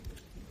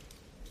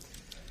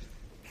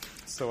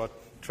So our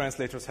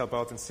translators help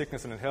out in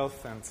sickness and in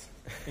health and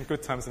in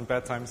good times and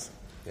bad times.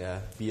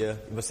 Ja, wir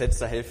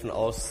Übersetzer helfen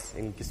aus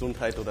in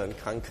Gesundheit oder in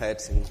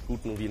Krankheit, in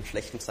guten wie in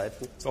schlechten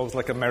Zeiten. It's always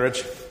like a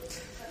marriage,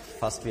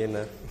 Fast wie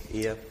eine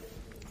Ehe,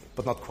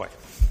 but not quite.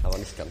 aber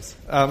nicht ganz.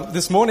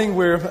 This morning,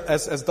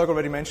 as Doug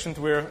already mentioned,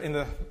 we're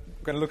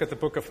going to look at the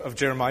book of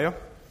Jeremiah.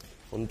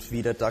 Und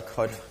wie der Doug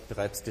heute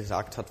bereits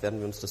gesagt hat, werden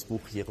wir uns das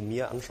Buch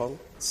Jeremia anschauen.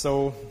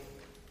 So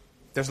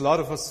there's a lot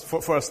of us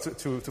for us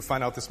to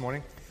find out this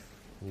morning.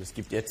 Und es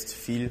gibt jetzt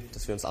viel,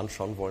 das wir uns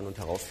anschauen wollen und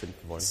herausfinden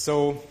wollen.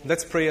 So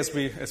let's pray as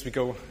we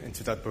go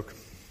into that book.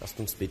 Lasst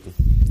uns beten.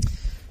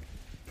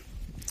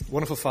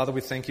 Wonderful Father,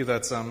 we thank you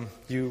that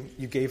you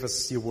gave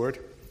us your word.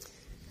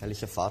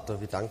 Herrlicher Vater,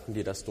 wir danken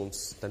dir, dass du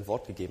uns dein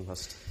Wort gegeben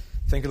hast.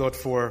 Thank you, Lord,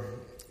 for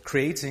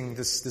creating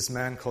this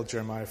man called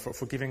Jeremiah,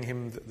 for giving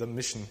him the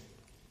mission.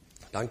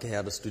 Danke,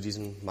 Herr, dass du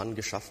diesen Mann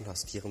geschaffen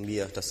hast,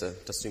 Jeremia, dass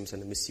du ihm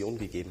seine Mission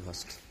gegeben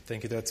hast.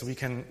 Thank you that we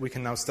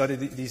can now study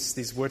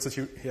these words that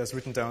he has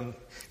written down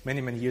many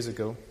years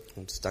ago.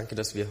 Und danke,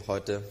 dass wir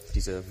heute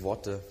diese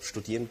Worte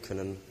studieren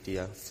können, die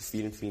er vor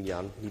vielen, vielen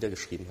Jahren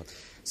niedergeschrieben hat.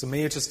 So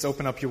may you just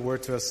open up your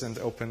word to us and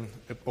open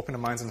our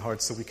minds and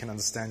hearts so we can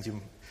understand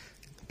you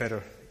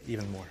better,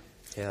 even more.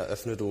 Herr,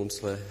 öffne du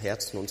unsere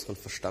Herzen, unseren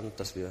Verstand,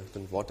 dass wir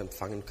dein Wort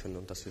empfangen können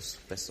und dass wir es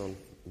besser und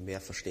mehr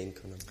verstehen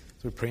können.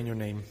 So we pray in your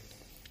name.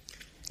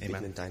 Wir beten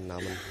Amen. in deinen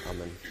Namen.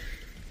 Amen.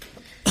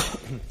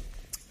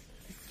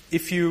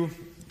 If you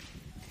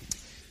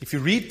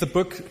read the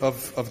book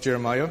of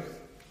Jeremiah,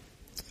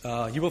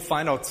 you will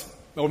find out,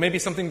 or maybe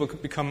something will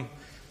become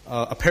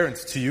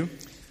apparent to you.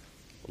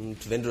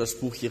 Und wenn du das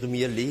Buch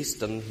Jeremia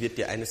liest, dann wird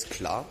dir eines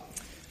klar.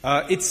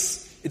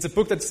 It's a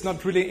book that's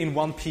not really in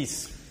one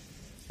piece.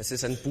 Es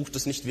ist ein Buch,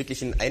 das nicht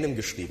wirklich in einem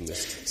geschrieben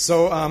ist.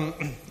 So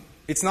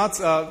it's not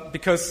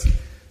because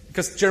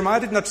Jeremiah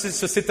did not just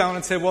sit down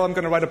and say, well, I'm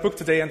going to write a book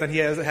today, and then he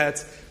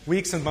had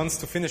weeks and months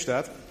to finish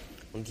that.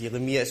 Und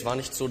Jeremia, es war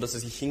nicht so, dass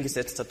er sich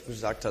hingesetzt hat und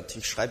gesagt hat,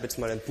 ich schreibe jetzt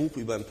mal ein Buch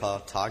über ein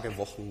paar Tage,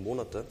 Wochen,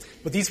 Monate.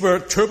 But these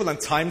were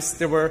turbulent times.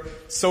 There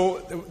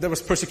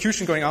was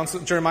persecution going on. So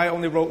Jeremiah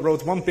only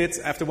wrote one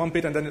bit after one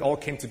bit, and then it all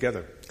came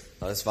together.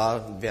 Es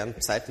war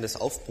während Zeiten des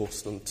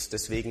Aufbruchs und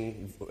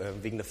deswegen,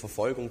 wegen der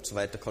Verfolgung und so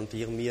weiter, konnte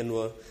Jeremia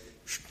nur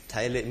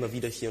Teile immer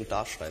wieder hier und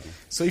da schreiben.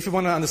 So if you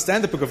want to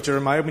understand the book of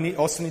Jeremiah, we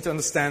also need to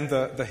understand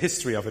the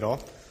history of it all.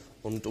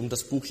 Und um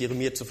das Buch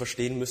Jeremia zu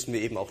verstehen, müssen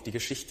wir eben auch die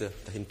Geschichte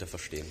dahinter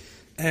verstehen.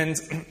 And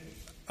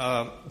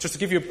just to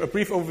give you a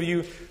brief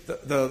overview,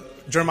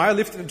 Jeremiah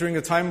lived during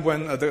a time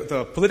when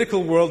the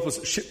political world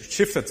was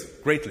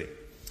shifted greatly.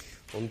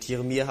 Und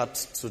Jeremia hat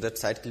zu der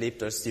Zeit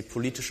gelebt, als die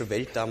politische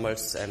Welt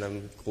damals einer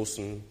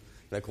großen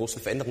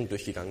Veränderung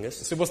durchgegangen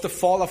ist. So it was the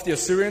fall of the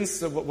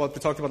Assyrians, what we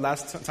talked about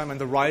last time, and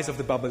the rise of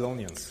the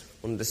Babylonians.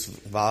 Und es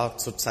war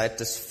zur Zeit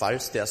des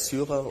Falls der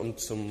Assyrer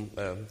und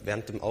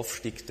während dem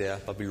Aufstieg der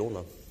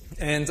Babyloner.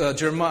 And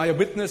Jeremiah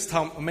witnessed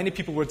how many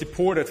people were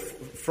deported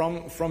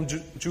from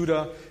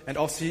Judah, and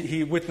also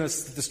he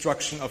witnessed the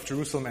destruction of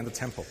Jerusalem and the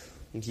temple.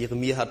 Und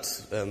Jeremia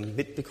hat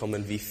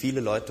mitbekommen, wie viele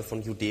Leute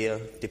von Judäa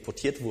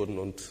deportiert wurden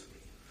und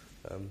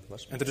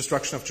And the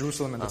destruction of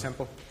Jerusalem and the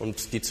temple.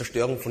 Und die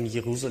Zerstörung von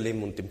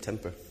Jerusalem und dem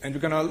Tempel. And we're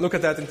going to look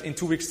at that in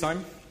 2 weeks'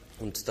 time.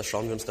 Und das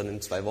schauen wir uns dann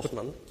in 2 Wochen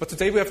an. But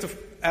today we have to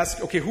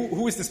ask, okay,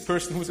 who is this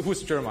person? Who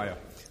is Jeremiah?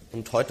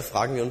 Und heute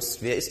fragen wir uns,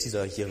 wer ist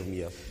dieser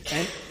Jeremia?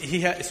 And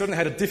he certainly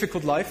had a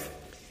difficult life.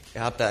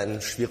 Er hatte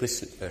ein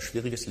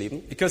schwieriges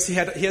Leben. Because he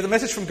had a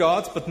message from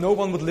God, but no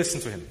one would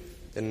listen to him.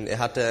 Denn er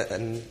hatte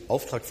einen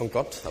Auftrag von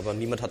Gott, aber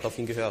niemand hat auf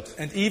ihn gehört.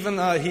 And even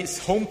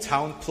his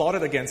hometown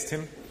plotted against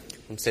him.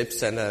 Und selbst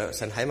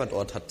sein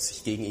Heimatort hat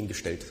sich gegen ihn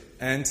gestellt.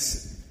 And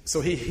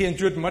so he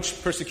endured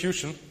much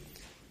persecution.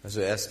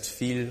 Also er ist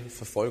viel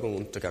Verfolgung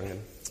untergangen.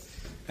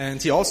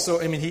 And he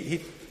also,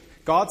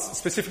 God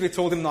specifically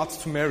told him not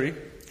to marry.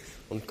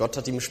 Und Gott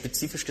hat ihm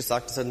spezifisch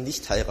gesagt, dass er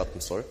nicht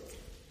heiraten soll.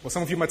 Well,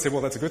 some of you might say,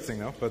 well, that's a good thing,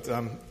 no? But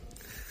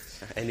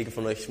einige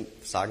von euch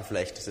sagen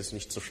vielleicht, das ist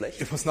nicht so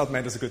schlecht. It was not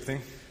meant as a good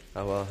thing.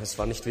 Aber es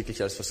war nicht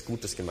wirklich als was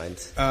Gutes gemeint.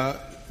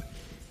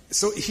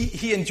 So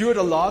he endured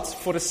a lot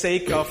for the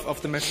sake of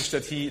the message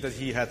that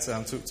he had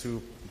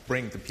to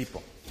bring the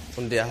people.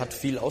 Und er hat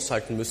viel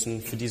aushalten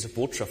müssen für diese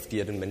Botschaft, die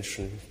er den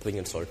Menschen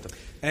bringen sollte.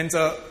 And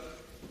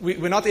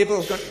we're not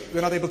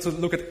able to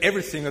look at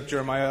everything that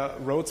Jeremiah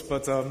wrote,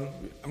 but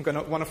I'm going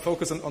to want to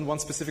focus on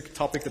one specific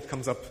topic that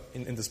comes up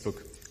in this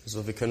book.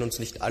 Also wir können uns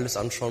nicht alles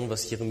anschauen,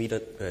 was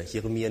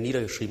Jeremia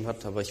niedergeschrieben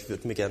hat, aber ich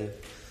würde mir gern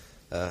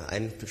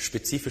ein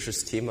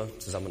spezifisches Thema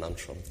zusammen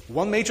anschauen.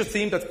 One major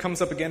theme that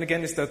comes up again and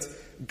again is that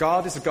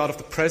God is a God of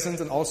the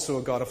present and also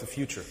a God of the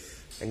future.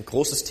 Ein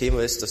großes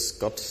Thema ist, dass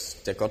Gott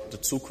der Gott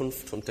der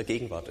Zukunft und der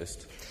Gegenwart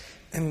ist.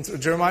 And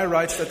Jeremiah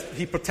writes that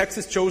he protects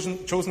his chosen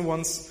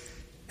ones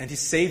and he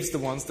saves the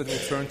ones that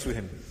return to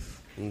him.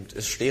 Und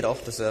es steht auch,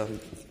 dass er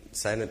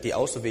die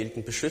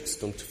Auserwählten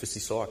beschützt und für sie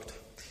sorgt.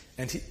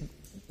 And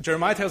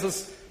Jeremiah tells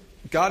us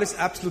God is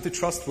absolutely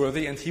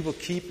trustworthy and he will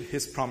keep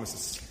his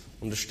promises.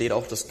 Und es steht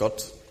auch, dass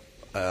Gott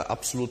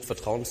absolut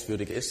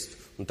vertrauenswürdig ist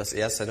und dass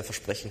er seine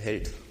Versprechen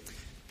hält.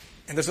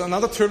 And there's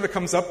another term that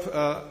comes up,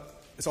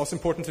 it's also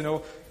important to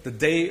know, the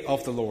day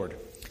of the Lord.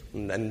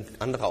 Und ein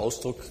anderer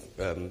Ausdruck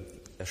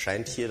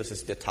erscheint hier, das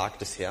ist der Tag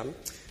des Herrn.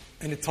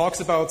 And it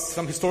talks about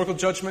some historical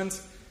judgment,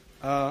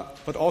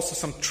 but also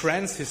some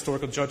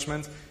trans-historical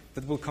judgment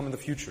that will come in the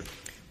future.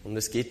 Und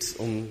es geht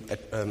um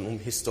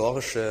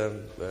historisches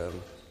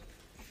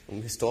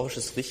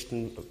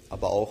Richten,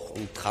 aber auch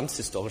um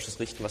transhistorisches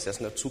Richten, was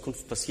erst in der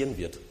Zukunft passieren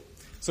wird.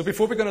 So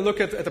before we're going to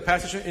look at the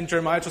passage in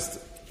Jeremiah, just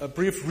a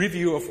brief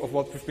review of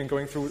what we've been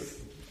going through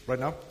right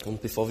now. Und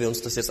bevor wir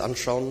uns das jetzt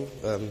anschauen,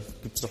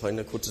 gibt es noch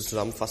eine kurze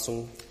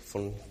Zusammenfassung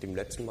von dem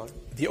letzten Mal.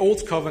 The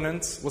Old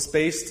Covenant was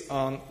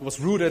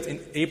rooted in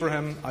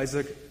Abraham,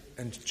 Isaac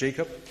and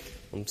Jacob.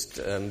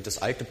 Und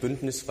das alte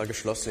Bündnis war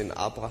geschlossen in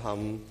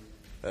Abraham,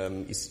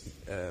 What's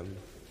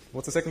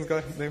the second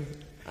guy name?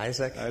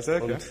 Isaac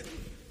Isaac, und yeah.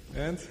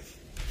 And?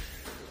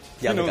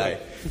 the other guy.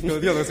 No,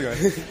 the other guy.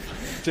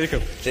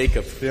 Jacob.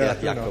 Jacob. Yeah, Ja,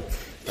 you Jakob. know.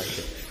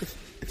 Danke.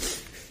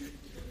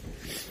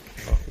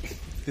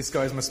 This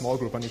guy is my small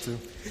group. I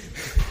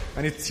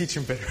need to teach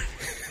him better.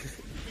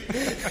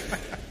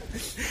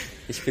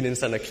 Ich bin in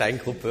seiner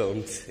Kleingruppe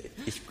und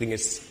ich bringe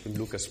es dem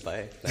Lukas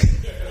bei.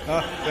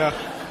 Yeah.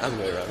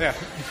 Andere around. Yeah.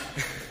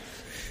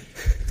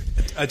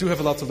 I do have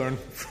a lot to learn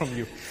from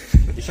you.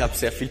 Ich habe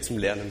sehr viel zum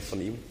Lernen von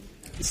ihm.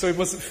 So it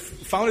was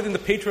founded in the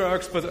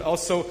patriarchs, but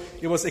also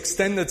it was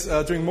extended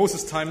during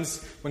Moses' times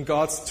when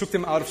God took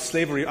them out of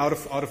slavery, out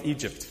of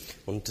Egypt.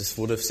 Und es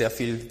wurde sehr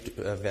viel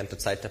während der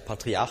Zeit der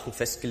Patriarchen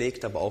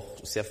festgelegt, aber auch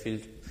sehr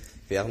viel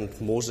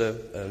während Mose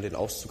den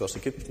Auszug aus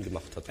Ägypten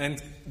gemacht hat.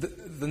 And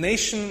the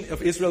nation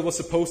of Israel was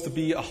supposed to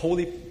be a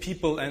holy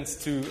people and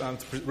to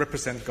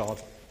represent God.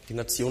 Die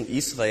Nation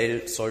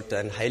Israel sollte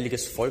ein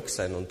heiliges Volk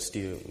sein und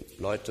die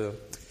Leute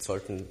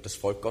sollten das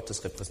Volk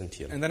Gottes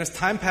repräsentieren. And then as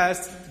time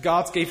passed,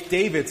 God gave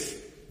David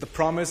the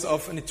promise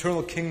of an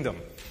eternal kingdom.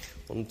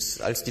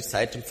 Und als die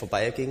Zeit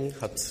vorbeiging,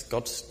 hat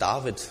Gott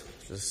David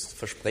das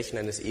Versprechen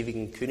eines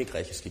ewigen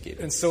Königreiches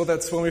gegeben. And so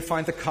that's when we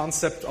find the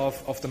concept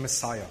of the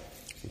Messiah.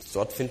 Und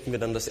dort finden wir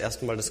dann das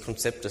erste Mal das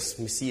Konzept des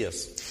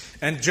Messias.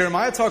 And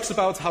Jeremiah talks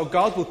about how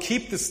God will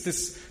keep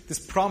this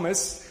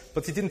promise,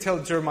 but he didn't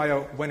tell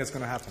Jeremiah when it's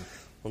going to happen.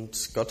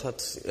 Und Gott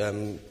hat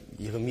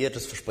Jeremia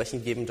das Versprechen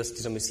gegeben, dass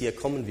dieser Messias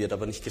kommen wird,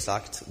 aber nicht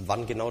gesagt,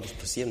 wann genau das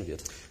passieren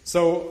wird.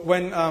 So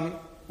when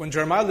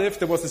Jeremiah lived,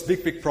 there was this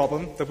big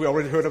problem that we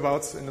already heard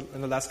about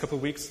in the last couple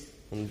of weeks.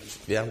 Und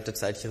während der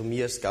Zeit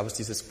Jeremias gab es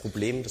dieses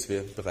Problem, das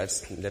wir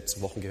bereits in den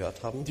letzten Wochen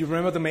gehört haben. Do you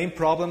remember the main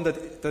problem that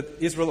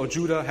Israel or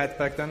Judah had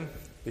back then?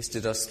 Wisst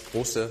ihr das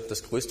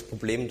größte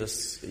Problem,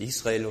 das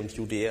Israel und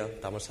Judäa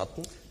damals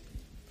hatten?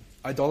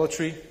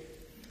 Idolatry.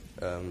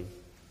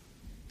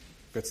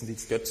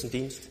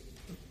 Götzendienst.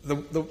 The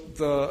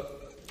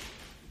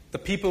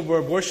people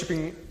were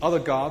worshipping other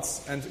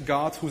gods, and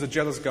God, who's a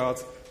jealous God,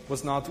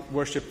 was not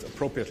worshipped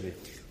appropriately.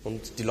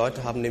 Und die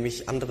Leute haben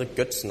nämlich andere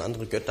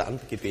Götter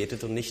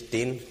angebetet und nicht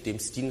dem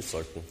sie dienen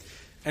sollten.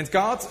 And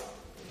God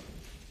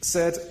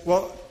said,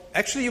 well,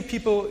 actually you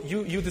people,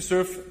 you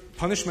deserve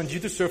punishment, you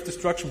deserve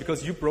destruction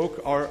because you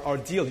broke our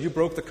deal, you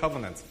broke the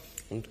covenant.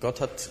 Und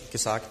Gott hat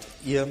gesagt,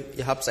 ihr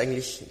habt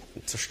eigentlich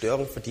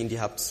Zerstörung verdient,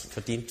 ihr habt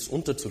verdient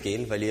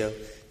unterzugehen, weil ihr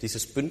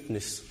dieses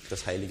Bündnis,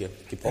 das Heilige,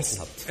 gebrochen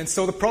habt. And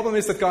so the problem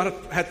is that God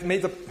had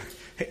made a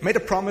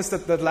promise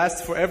that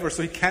lasts forever,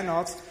 so he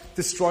cannot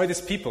destroy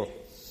these people.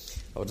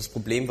 Aber das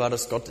Problem war,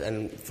 dass Gott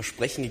ein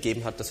Versprechen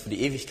gegeben hat, das für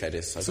die Ewigkeit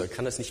ist. Also er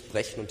kann es nicht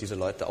brechen und diese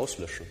Leute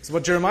auslöschen. So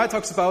what Jeremiah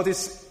talks about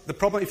is the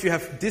problem if you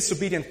have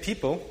disobedient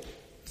people.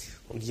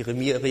 Und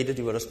Jeremia redet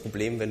über das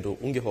Problem, wenn du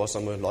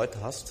ungehorsame Leute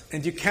hast.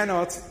 And you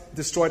cannot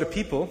destroy the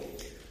people.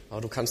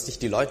 Aber du kannst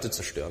nicht die Leute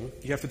zerstören.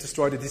 You have to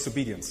destroy the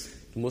disobedience.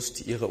 Du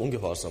musst ihre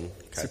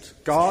Ungehorsamkeit. So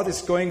God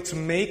is going to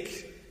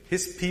make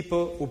his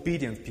people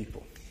obedient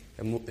people.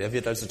 Er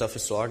wird also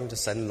dafür sorgen,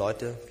 dass seine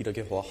Leute wieder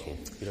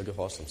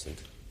gehorsam sind.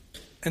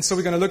 And so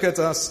we're going to look at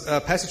a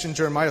passage in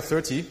Jeremiah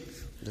 30.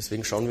 Und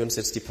deswegen schauen wir uns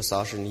jetzt die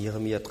Passage in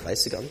Jeremia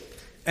 30 an.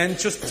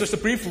 And just a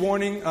brief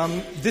warning,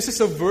 this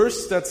is a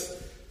verse that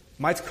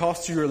might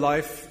cost you your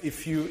life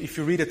if you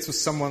read it to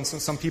some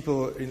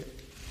people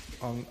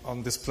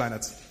on this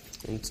planet.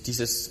 Und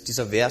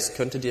dieser Vers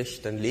könnte dir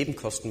dein Leben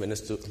kosten,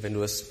 wenn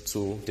du es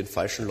zu den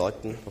falschen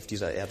Leuten auf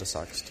dieser Erde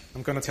sagst.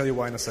 I'm going to tell you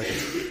why in a second.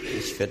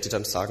 Ich werde dir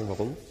dann sagen,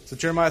 warum. So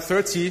Jeremiah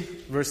 30,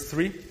 verse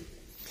 3.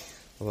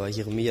 Aber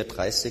Jeremia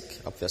 30,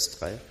 ab Vers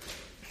 3.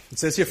 It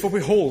says here, "For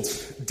behold,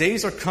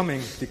 days are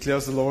coming,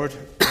 declares the Lord.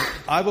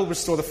 I will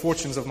restore the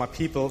fortunes of my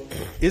people,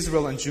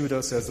 Israel and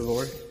Judah, says the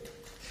Lord.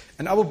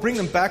 And I will bring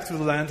them back to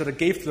the land that I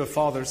gave to their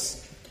fathers,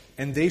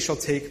 and they shall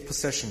take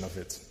possession of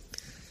it."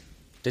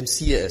 Denn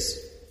siehe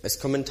es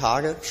kommen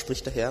Tage,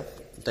 spricht der Herr,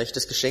 da ich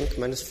das Geschenk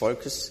meines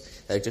Volkes,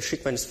 das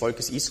Schick meines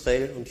Volkes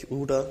Israel und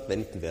Juda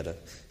wenden werde,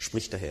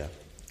 spricht der Herr.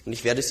 Und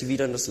ich werde sie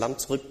wieder in das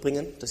Land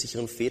zurückbringen, das ich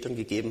ihren Vätern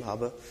gegeben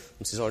habe,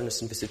 und sie sollen es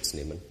in Besitz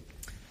nehmen.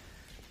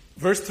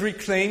 Verse 3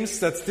 claims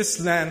that this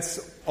land,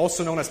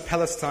 also known as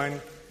Palestine,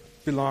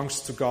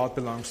 belongs to God,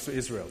 belongs to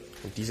Israel.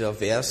 Und dieser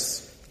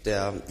Vers,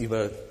 der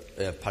über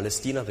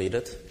Palästina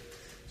redet,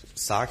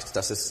 sagt,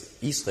 dass es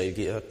Israel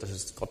gehört, dass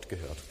es Gott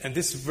gehört. And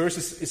this verse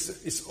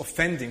is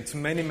offending to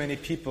many, many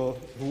people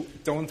who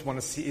don't want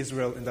to see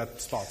Israel in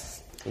that spot.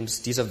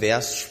 Und dieser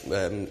Vers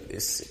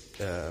ist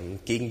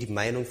gegen die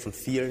Meinung von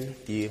vielen,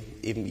 die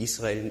eben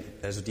Israel,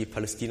 also die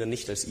Palästina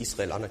nicht als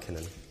Israel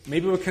anerkennen.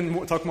 Maybe we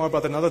can talk more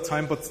about another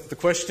time, but the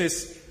question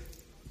is,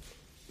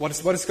 what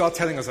is God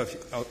telling us out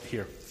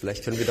here?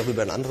 Vielleicht können wir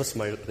darüber ein anderes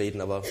Mal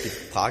reden, aber die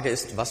Frage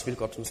ist, was will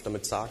Gott uns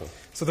damit sagen?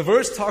 So the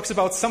verse talks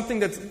about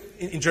something that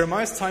in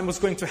Jeremiah's time was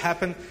going to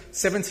happen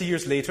 70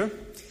 years later.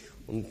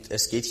 Und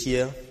es geht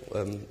hier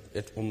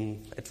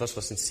um etwas,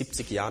 was in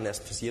 70 Jahren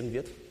erst passieren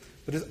wird.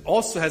 But it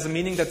also has a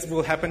meaning that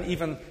will happen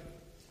even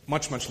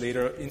much, much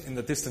later in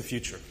the distant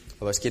future.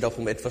 Aber es geht auch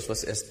um etwas,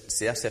 was erst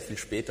sehr, sehr viel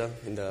später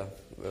in der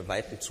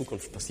weiten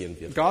Zukunft passieren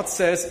wird. God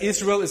says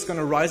Israel is going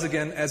to rise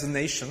again as a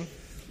nation.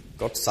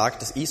 Gott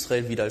sagt, dass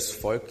Israel wieder als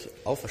Volk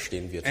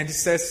auferstehen wird. And he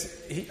says,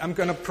 I'm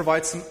going to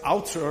provide some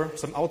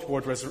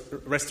outward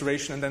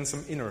restoration and then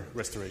some inner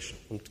restoration.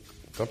 Und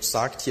Gott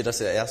sagt hier,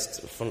 dass er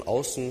erst von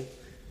außen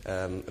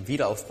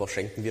Wiederaufbau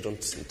schenken wird und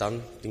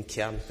dann den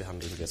Kern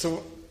behandeln wird.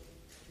 So,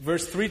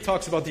 verse 3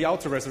 talks about the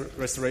outer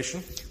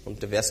restoration.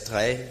 Und der Vers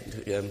 3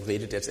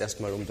 redet jetzt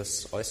erstmal um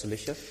das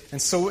Äußerliche.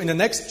 And so in the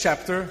next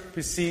chapter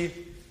we see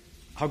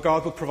how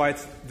God will provide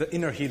the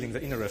inner healing, the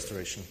inner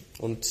restoration.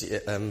 Und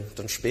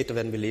dann später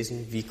werden wir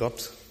lesen, wie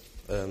Gott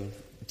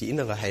die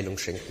innere Heilung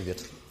schenken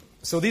wird.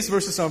 So these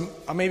verses are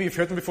maybe you've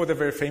heard them before, they're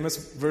very famous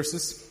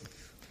verses.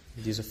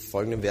 Diese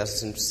folgenden Verse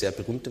sind sehr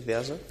berühmte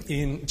Verse.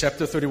 In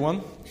chapter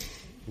 31,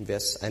 Im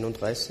Vers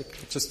 31.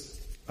 just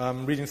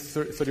reading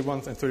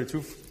 31 and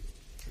 32,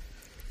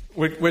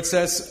 where it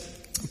says,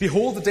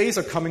 "Behold, the days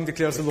are coming,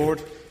 declares the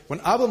Lord, when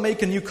I will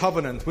make a new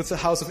covenant with the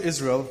house of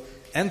Israel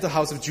and the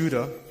house of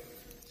Judah,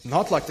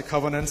 not like the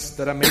covenant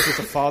that I made with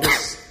the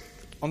fathers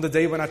on the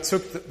day when I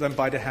took them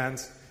by the hand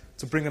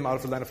to bring them out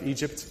of the land of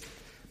Egypt.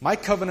 My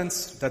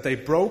covenant that they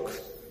broke,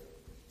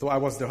 though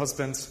I was their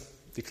husband,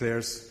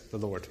 declares the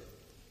Lord."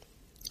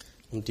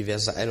 Und die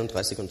Verse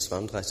 31 und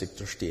 32,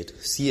 da steht: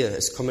 Siehe,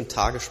 es kommen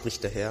Tage,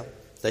 spricht der Herr,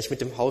 da ich mit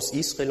dem Haus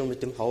Israel und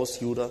mit dem Haus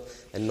Juda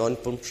einen neuen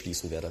Bund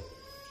schließen werde.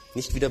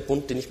 Nicht wie der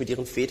Bund, den ich mit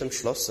ihren Vätern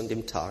schloss an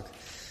dem Tag,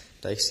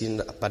 da ich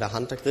sie bei der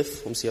Hand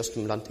ergriff, um sie aus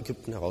dem Land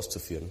Ägypten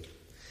herauszuführen.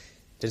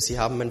 Denn sie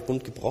haben meinen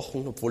Bund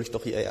gebrochen, obwohl ich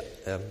doch ihr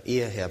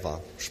Eheherr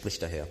war,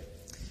 spricht der Herr.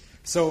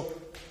 So,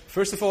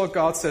 first of all,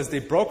 God says they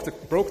broke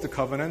the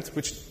covenant,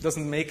 which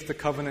doesn't make the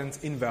covenant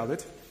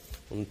invalid.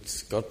 Und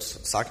Gott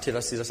sagt hier,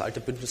 dass sie das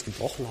alte Bündnis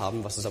gebrochen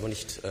haben, was es aber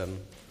nicht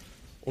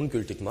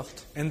ungültig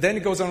macht. And then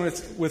it goes on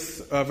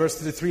with verse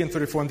 33 and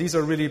 34, and these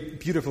are really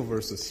beautiful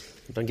verses.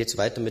 Und dann geht es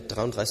weiter mit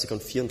 33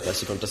 und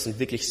 34 und das sind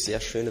wirklich sehr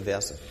schöne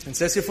Verse. And it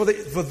says here, for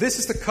this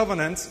is the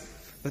covenant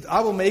that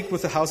I will make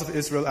with the house of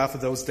Israel after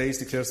those days,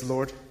 declares the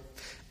Lord.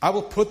 I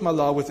will put my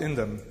law within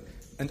them,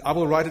 and I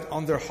will write it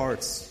on their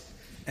hearts,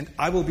 and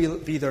I will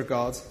be their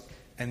God,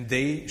 and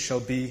they shall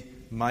be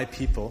my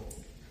people.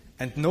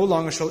 And no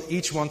longer shall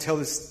each one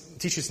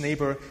teach his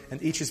neighbor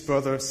and each his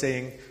brother,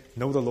 saying,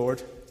 Know the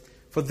Lord.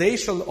 For they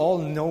shall all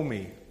know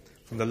me,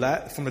 from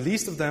the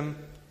least of them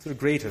to the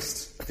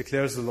greatest,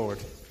 declares the Lord.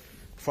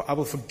 For I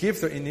will forgive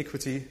their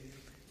iniquity,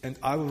 and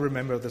I will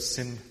remember their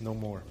sin no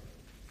more.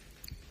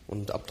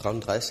 Und ab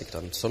 33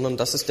 dann. Sondern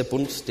das ist der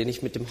Bund, den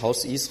ich mit dem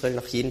Haus Israel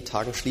nach jenen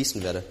Tagen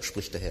schließen werde,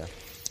 spricht der Herr.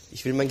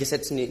 Ich will mein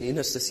Gesetz in ihr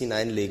Innerstes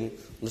hineinlegen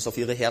und es auf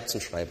ihre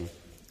Herzen schreiben.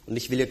 Und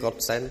ich will ihr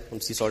Gott sein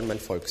und sie sollen mein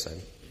Volk sein.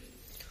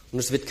 Und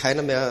es wird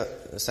keiner mehr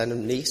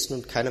seinem Nächsten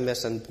und keiner mehr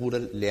seinen Bruder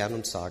lehren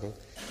und sagen,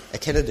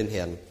 erkenne den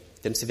Herrn,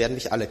 denn sie werden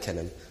mich alle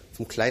kennen,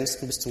 vom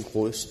Kleinsten bis zum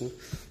Größten.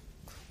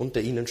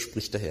 Unter ihnen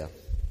spricht der Herr.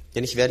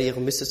 Denn ich werde ihre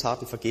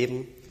Missetaten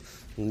vergeben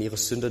und ihre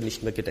Sünde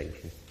nicht mehr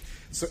gedenken.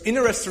 So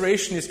inner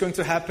restoration is going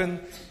to happen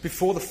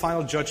before the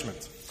final judgment.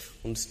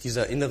 Und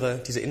diese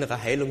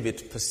innere Heilung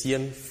wird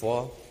passieren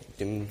vor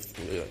dem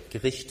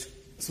Gericht.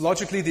 So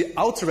logically, the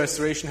outer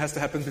restoration has to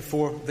happen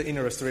before the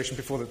inner restoration,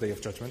 before the day of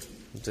judgment.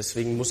 Und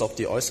deswegen muss auch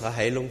die äußere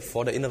Heilung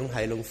vor der inneren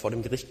Heilung, vor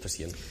dem Gericht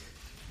passieren.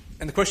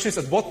 And the question is,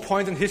 at what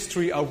point in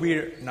history are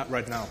we not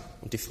right now?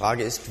 Und die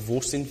Frage ist,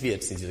 wo sind wir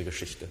jetzt in dieser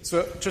Geschichte?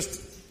 So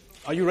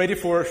are you ready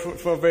for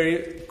a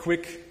very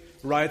quick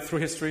ride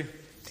through history?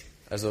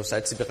 Also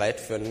seid ihr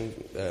bereit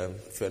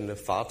für eine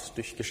Fahrt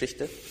durch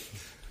Geschichte?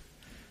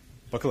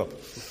 Buckle up.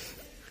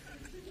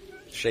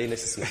 Shane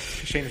ist es nicht.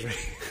 Shane is ready.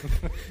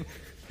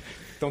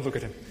 Don't look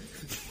at him.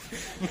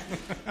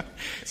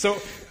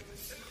 So,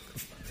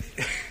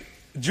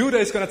 Judah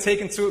is going to take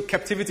into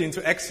captivity,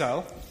 into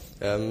exile.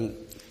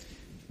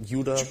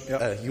 Judah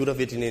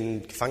wird ihn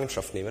in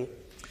Gefangenschaft nehmen.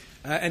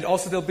 And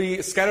also they'll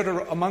be scattered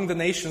among the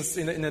nations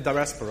in the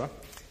diaspora.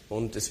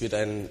 Und es wird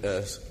ein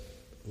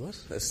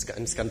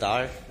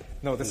Skandal.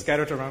 No, they're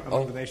scattered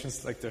among the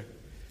nations, like they're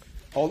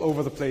all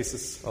over the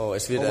places.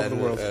 Es wird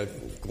eine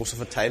große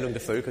Verteilung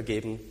der Völker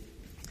geben.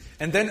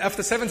 And then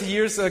after 70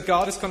 years,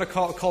 God is going to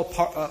call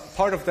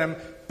part of them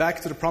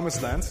back to the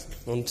promised land.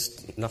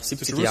 Und nach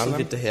 70 Jahren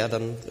wird der Herr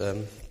dann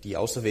die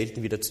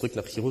Auserwählten wieder zurück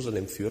nach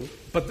Jerusalem führen.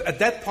 But at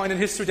that point in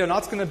history, they're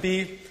not going to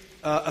be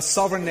a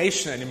sovereign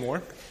nation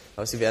anymore.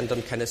 Aber sie werden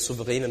dann keine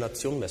souveräne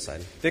Nation mehr sein.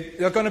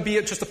 They're going to be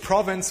just a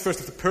province, first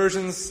of the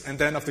Persians, and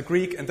then of the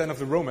Greek, and then of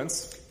the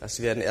Romans.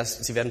 Also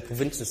sie werden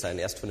Provinzen sein,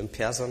 erst von den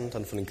Persern,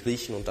 dann von den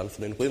Griechen und dann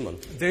von den Römern.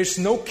 There is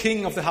no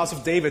king of the house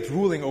of David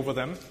ruling over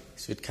them.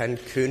 Es wird kein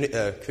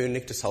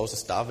König des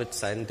Hauses David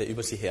sein, der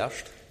über sie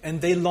herrscht. And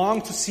they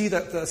long to see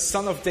the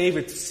son of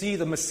David, to see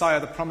the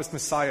Messiah, the promised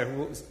Messiah,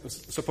 who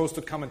was supposed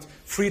to come and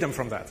free them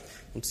from that.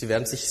 Und sie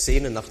werden sich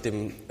sehnen nach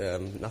dem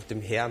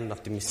Herrn, nach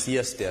dem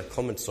Messias, der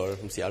kommen soll,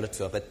 um sie alle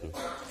zu erretten.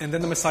 And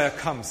then the Messiah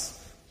comes,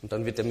 Und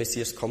dann wird der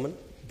Messias kommen,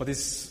 but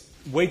he's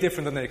way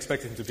different than they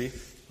expected him to be.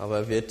 aber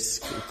er wird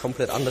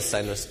komplett anders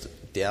sein als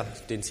der,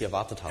 den sie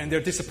erwartet And haben. they're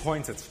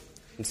disappointed.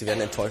 Und sie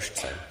werden enttäuscht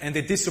sein. And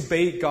they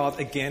disobey God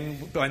again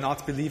by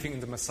not believing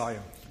in the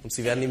Messiah. Und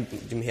sie werden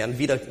dem Herrn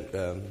wieder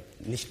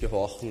nicht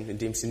gehorchen,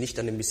 indem sie nicht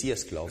an den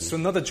Messias glauben. So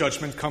another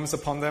judgment comes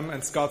upon them,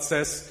 and God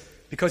says,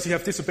 because you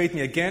have disobeyed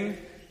me again,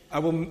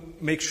 I will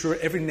make sure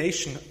every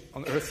nation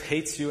on earth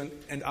hates you,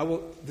 and I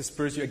will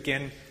disperse you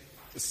again,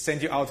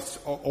 send you out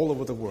all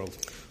over the world.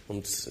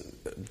 Und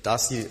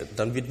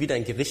dann wird wieder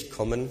ein Gericht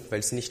kommen,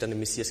 weil sie nicht an den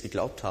Messias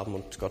geglaubt haben.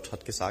 Und Gott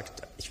hat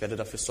gesagt, ich werde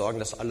dafür sorgen,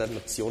 dass alle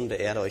Nationen der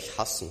Erde euch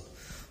hassen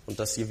und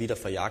dass ihr wieder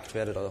verjagt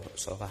werdet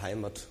aus eurer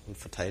Heimat und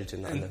verteilt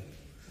in alle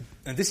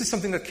And this is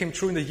something that came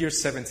true in the year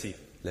 70.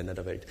 Länder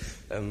der Welt.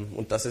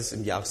 Und das ist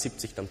im Jahr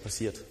 70 dann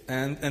passiert.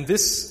 And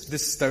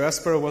this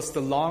diaspora was the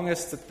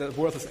longest that the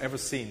world has ever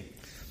seen.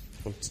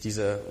 Und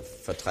diese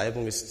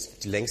Vertreibung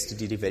ist die längste,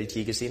 die die Welt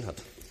je gesehen hat.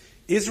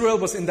 Israel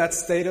was in that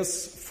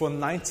status for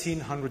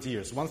 1900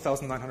 years,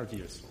 1900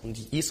 years.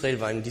 Und Israel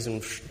war in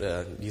diesem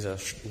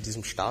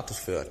Status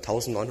für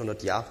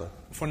 1900 Jahre.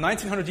 For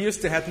 1900 years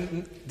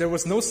there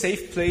was no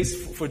safe place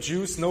for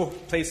Jews, no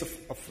place of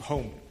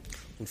home.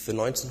 Und für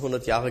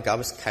 1900 Jahre gab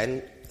es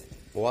keinen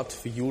Ort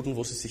für Juden,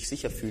 wo sie sich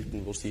sicher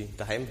fühlten, wo sie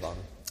daheim waren.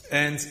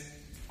 And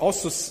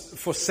also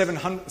for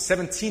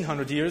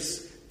 1700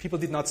 years, people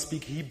did not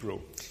speak Hebrew.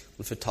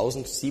 Und für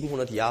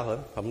 1700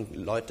 Jahre haben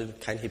Leute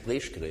kein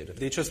Hebräisch geredet.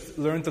 They just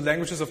learned the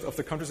languages of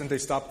the countries and they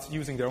stopped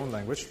using their own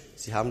language.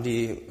 Sie haben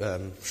die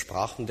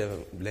Sprachen der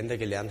Länder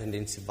gelernt, in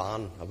denen sie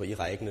waren, aber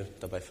ihre eigene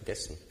dabei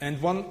vergessen.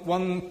 And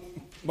one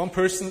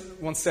person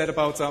once said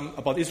about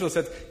Israel,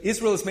 said,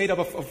 Israel is made up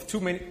of two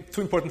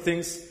important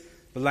things,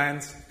 the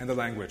land and the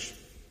language.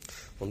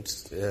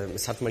 Und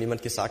es hat mal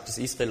jemand gesagt, dass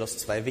Israel aus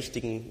zwei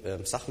wichtigen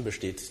Sachen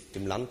besteht,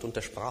 dem Land und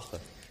der Sprache.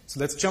 So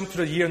let's jump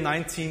to the year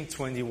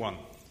 1921.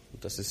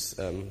 Und das ist,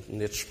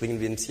 und jetzt springen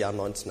wir ins Jahr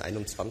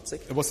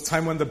 1921. It was a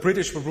time when the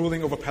British were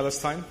ruling over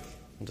Palestine.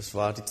 Und das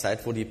war die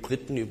Zeit, wo die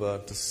Briten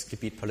über das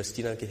Gebiet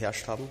Palästina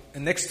geherrscht haben.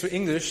 And next to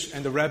English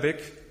and Arabic,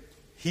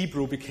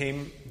 Hebrew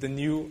became the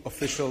new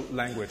official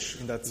language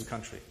in that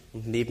country.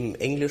 Und neben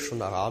Englisch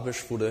und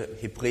Arabisch wurde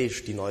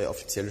Hebräisch die neue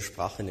offizielle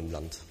Sprache in dem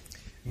Land.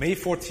 May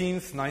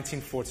 14th,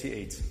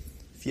 1948.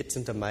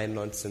 14. Mai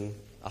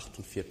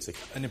 1948.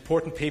 An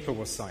important paper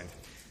was signed.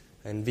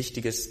 Ein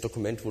wichtiges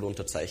Dokument wurde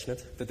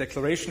unterzeichnet. The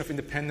Declaration of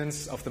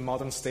Independence of the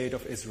Modern State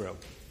of Israel.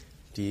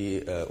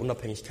 Die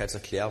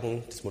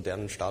Unabhängigkeitserklärung des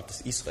modernen Staates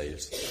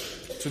Israels.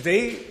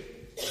 Today,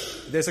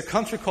 there's a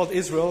country called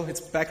Israel. It's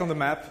back on the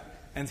map,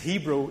 and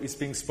Hebrew is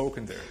being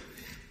spoken there.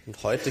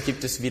 Und heute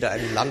gibt es wieder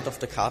ein Land auf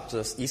der Karte,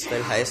 das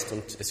Israel heißt,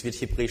 und es wird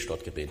Hebräisch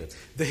dort geredet.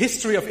 The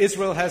history of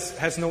Israel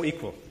has no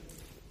equal.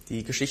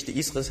 Die Geschichte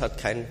Israels hat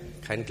kein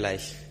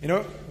Gleich. You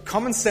know,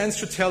 common sense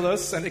should tell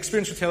us, and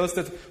experience should tell us,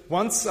 that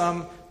once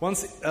a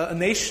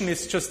nation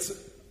is just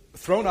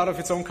thrown out of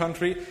its own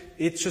country,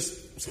 it's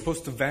just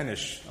supposed to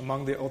vanish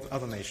among the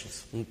other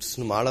nations. Und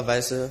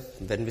normalerweise,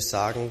 wenn wir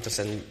sagen, dass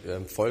ein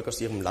Volk aus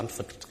ihrem Land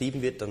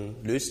vertrieben wird, dann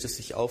löst es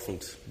sich auf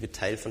und wird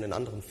Teil von den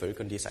anderen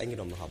Völkern, die es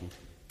eingenommen haben.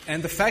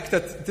 And the fact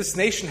that this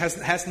nation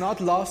has not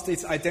lost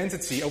its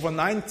identity over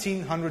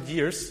 1900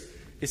 years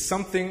is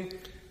something.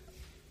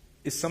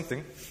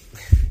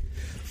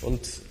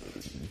 Und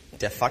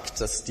der Fakt,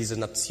 dass diese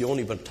Nation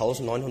über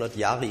 1900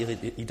 Jahre ihre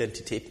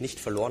Identität nicht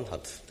verloren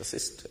hat, das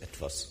ist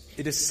etwas.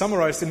 It is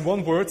summarized in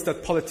one word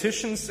that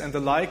politicians and the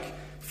like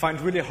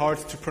find really hard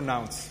to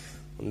pronounce.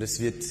 Und es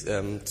wird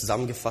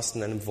zusammengefasst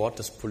in einem Wort,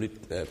 das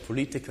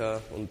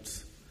Politiker und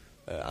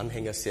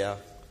Anhänger sehr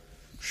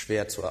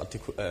schwer zu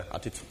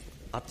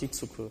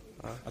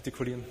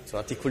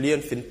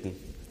artikulieren finden.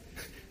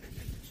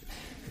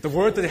 The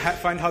word that they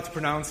find hard to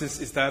pronounce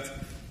is that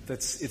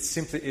it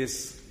simply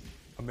is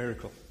a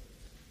miracle.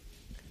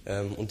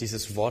 Und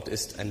dieses Wort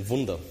ist ein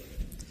Wunder.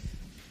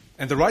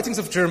 And the writings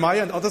of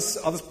Jeremiah and others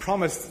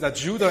promised that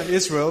Judah and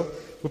Israel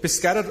would be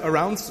scattered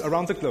around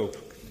the globe.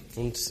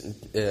 Und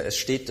es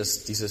steht,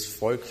 dass dieses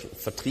Volk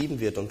vertrieben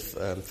wird und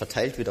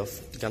verteilt wird auf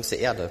die ganze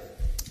Erde.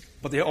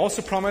 But they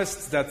also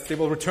promised that they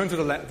will return to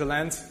the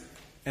land,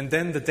 and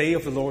then the day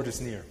of the Lord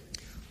is near.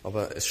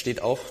 Aber es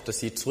steht auch, dass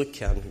sie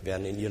zurückkehren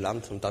werden in ihr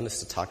Land und dann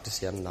ist der Tag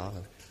des Herrn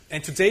nahe.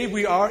 And today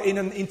we are in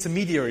an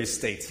intermediary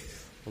state.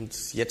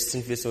 Und jetzt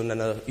sind wir so in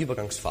einer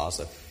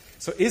Übergangsphase.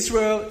 So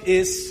Israel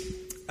is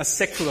a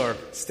secular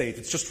state.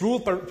 It's just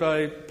ruled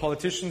by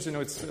politicians. You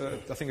know,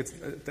 I think it's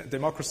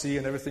democracy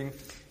and everything.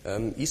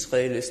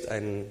 Israel ist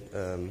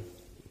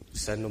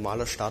ist ein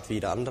normaler Staat wie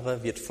jeder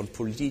andere, wird von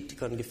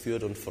Politikern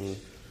geführt und von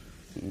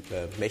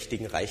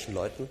mächtigen, reichen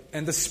Leuten.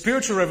 And the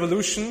spiritual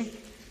revolution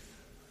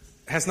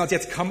has not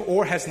yet come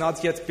or has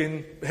not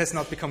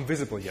become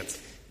visible yet.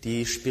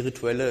 Die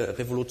spirituelle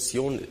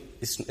Revolution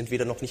ist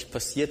entweder noch nicht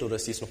passiert oder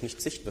sie ist noch nicht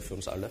sichtbar für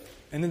uns alle.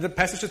 And in the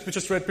passage that we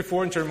just read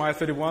before in Jeremiah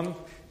 31,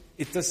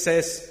 it just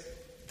says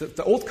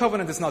the old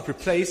covenant is not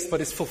replaced,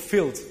 but is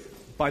fulfilled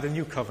by the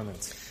new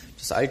covenant.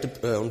 Das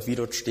alte, und wie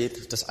dort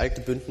steht, das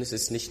alte Bündnis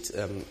ist nicht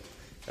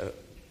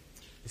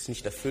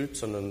erfüllt,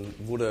 sondern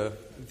wurde...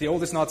 The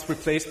old is not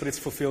replaced, but it's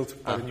fulfilled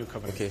by the new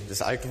covenant. Okay,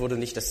 das alte wurde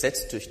nicht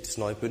ersetzt durch das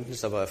neue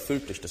Bündnis, aber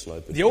erfüllt durch das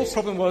neue Bündnis. The old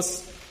problem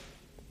was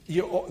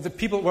the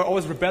people were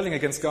always rebelling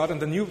against God, and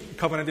the new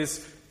covenant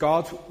is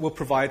God will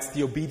provide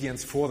the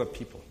obedience for the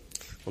people.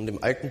 Und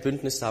im alten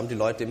Bündnis, da haben die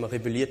Leute immer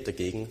rebelliert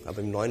dagegen, aber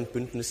im neuen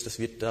Bündnis, das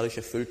wird dadurch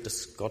erfüllt,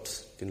 dass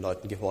Gott den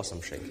Leuten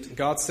Gehorsam schenkt.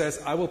 God says,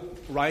 I will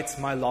write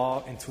my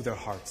law into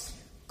their hearts.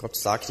 Gott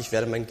sagt, ich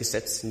werde mein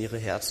Gesetz in ihre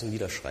Herzen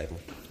niederschreiben.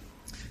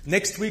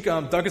 Next week,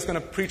 Doug is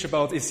going to preach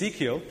about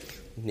Ezekiel.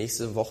 Und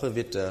nächste Woche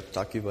wird der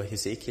Doug über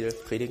Hesekiel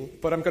predigen.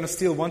 But I'm going to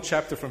steal one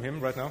chapter from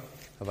him right now.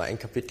 Aber ein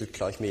Kapitel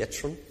klaue ich mir jetzt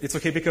schon. It's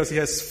okay because he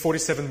has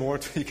 47 more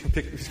you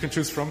can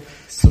choose from.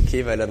 Ist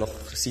okay, weil er noch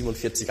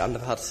 47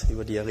 andere hat,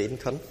 über die er reden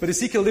kann. But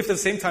Ezekiel lived at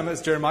the same time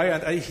as Jeremiah,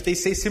 and they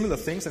say similar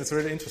things, and it's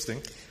really interesting.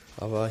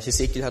 Aber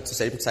Hesekiel hat zur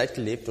selben Zeit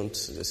gelebt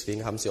und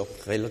deswegen haben sie auch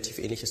relativ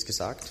Ähnliches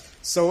gesagt.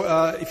 So,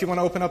 if you want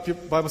to open up your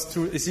Bibles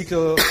to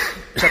Ezekiel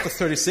chapter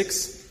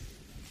 36.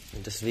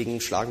 Und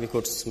deswegen schlagen wir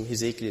kurz zum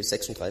Hesekiel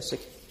 36.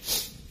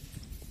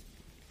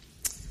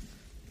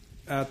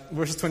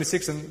 Verses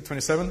 26 and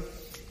 27.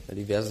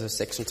 Die Verse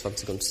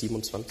 26 und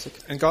 27.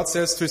 And God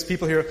says to his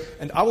people here,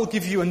 and I will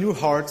give you a new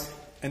heart,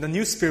 and a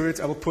new spirit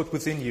I will put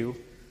within you,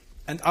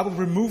 and I will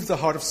remove the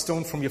heart of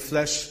stone from your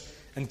flesh,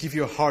 and give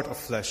you a heart of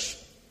flesh.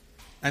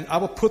 And I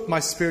will put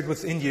my spirit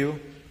within you,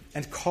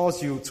 and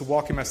cause you to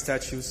walk in my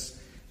statutes,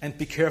 and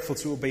be careful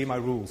to obey my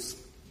rules.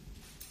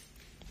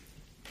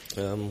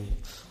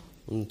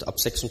 Und ab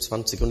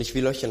 26. Und ich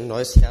will euch ein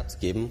neues Herz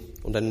geben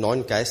und einen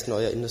neuen Geist in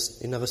euer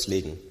Inneres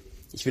legen.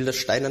 Ich will das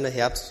steinerne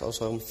Herz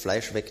aus eurem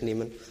Fleisch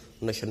wegnehmen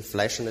und euch ein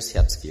fleischernes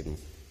Herz geben.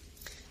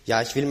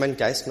 Ja, ich will meinen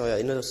Geist in euer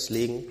Inneres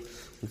legen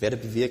und werde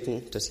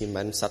bewirken, dass ihr in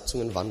meinen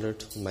Satzungen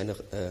wandelt und meine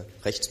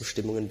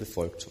Rechtsbestimmungen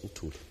befolgt und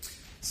tut.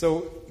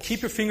 So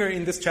keep your finger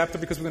in this chapter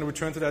because we're going to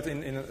return to that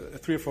in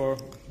 3 or 4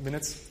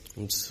 minutes.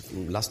 Und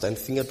lasst einen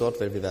Finger dort,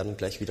 weil wir werden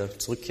gleich wieder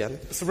zurückkehren.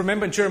 So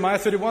remember in Jeremiah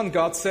 31,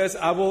 God says,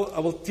 I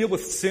will deal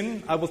with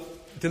sin, I will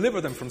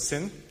deliver them from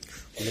sin.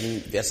 Und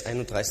in Vers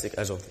 31,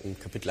 also im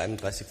Kapitel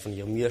 31 von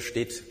Jeremia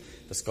steht,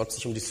 dass Gott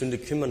sich um die Sünde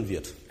kümmern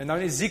wird. And now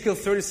in Ezekiel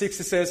 36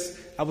 it says,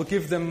 I will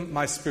give them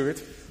my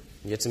spirit.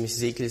 Und jetzt im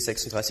Hesekiel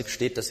 36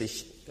 steht,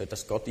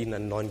 dass Gott ihnen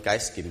einen neuen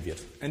Geist geben wird.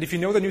 And if you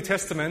know the New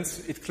Testament,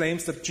 it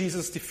claims that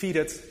Jesus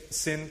defeated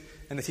sin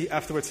and that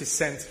afterwards he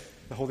sent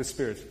the Holy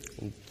Spirit.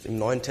 Und im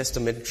Neuen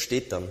Testament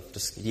steht dann,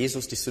 dass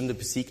Jesus die Sünde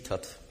besiegt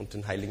hat und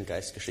den Heiligen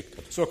Geist geschickt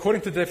hat. So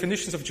according to the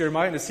definitions of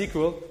Jeremiah and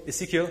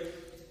Ezekiel,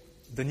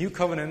 the new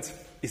covenant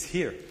is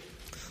here.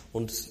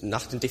 Und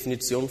nach den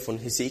Definitionen von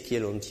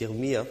Hesekiel und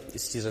Jeremia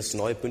ist dieses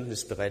neue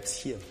Bündnis bereits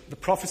hier. The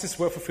prophecies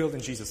were fulfilled in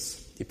Jesus.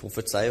 Die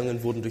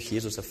Prophezeiungen wurden durch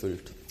Jesus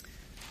erfüllt.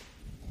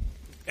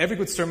 Every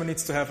good sermon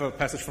needs to have a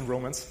passage from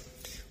Romans.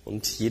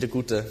 Und jede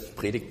gute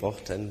Predigt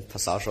braucht eine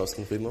Passage aus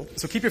den Römern.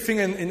 So keep your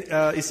finger in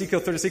Ezekiel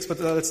 36, but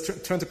let's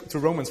turn to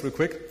Romans real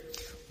quick.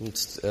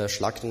 Und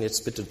schlagt dann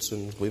jetzt bitte zu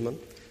den Römern.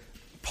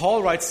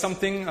 Paul writes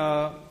something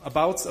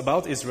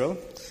about Israel.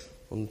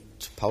 Und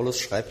Paulus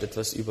schreibt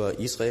etwas über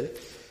Israel.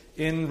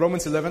 In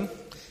Romans 11.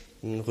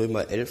 In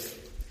Römer 11.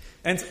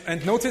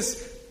 And notice,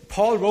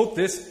 Paul wrote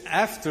this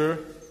after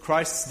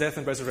Christ's death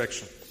and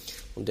resurrection.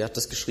 Und er hat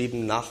das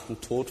geschrieben nach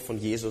dem Tod von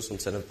Jesus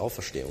und seiner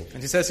Auferstehung.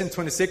 And he says in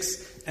 26,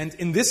 and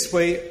in this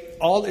way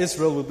all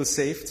Israel will be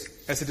saved,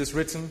 as it is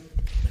written,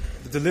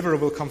 the deliverer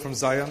will come from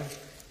Zion,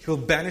 he will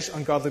banish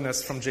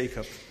ungodliness from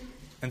Jacob,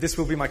 and this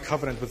will be my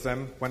covenant with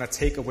them when I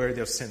take away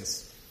their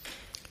sins.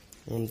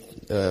 Und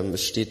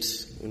es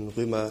steht in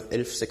Römer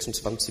 11,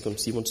 26 und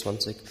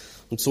 27,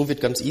 und so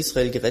wird ganz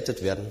Israel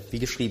gerettet werden, wie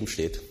geschrieben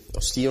steht.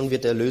 Aus Zion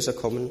wird der Erlöser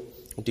kommen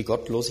und die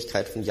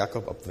Gottlosigkeit von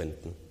Jakob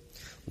abwenden.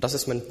 Und das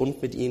ist mein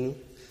Bund mit ihnen,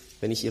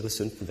 wenn ich ihre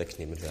Sünden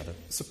wegnehmen werde.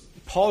 So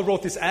Paul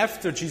wrote this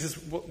after Jesus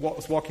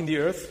was walking the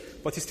earth,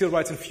 but he still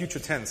writes in future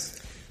tense.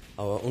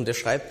 Und er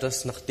schreibt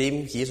das,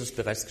 nachdem Jesus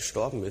bereits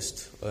gestorben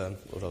ist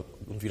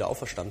und wieder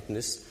auferstanden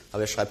ist,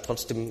 aber er schreibt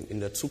trotzdem in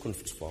der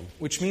Zukunftsform.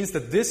 Which means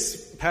that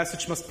this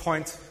passage must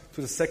point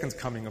to the second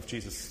coming of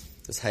Jesus.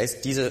 Das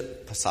heißt, diese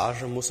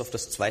Passage muss auf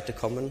das zweite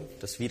Kommen,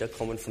 das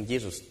Wiederkommen von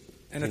Jesus.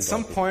 And at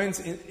some point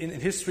in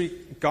history,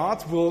 God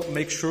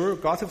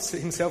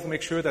himself will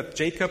make sure that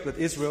Jacob, that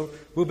Israel,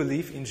 will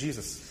believe in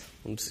Jesus.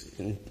 Und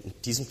in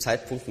diesem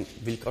Zeitpunkt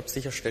will Gott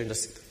sicherstellen,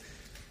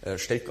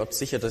 stellt Gott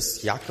sicher,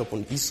 dass Jakob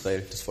und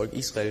Israel, das Volk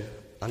Israel,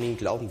 an ihn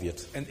glauben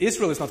wird. And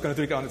Israel is not going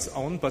to do it on its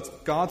own,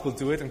 but God will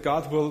do it, and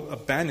God will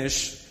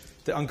banish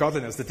the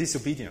ungodliness, the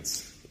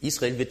disobedience.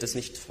 Israel wird das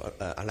nicht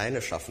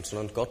alleine schaffen,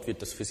 sondern Gott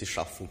wird das für sie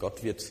schaffen.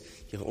 Gott wird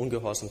ihre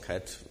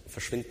Ungehorsamkeit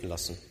verschwinden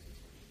lassen.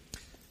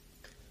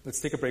 Let's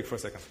take a break for a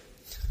second.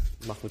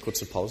 Machen wir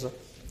kurz eine Pause.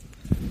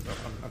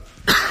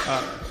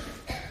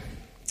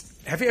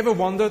 Have you ever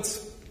wondered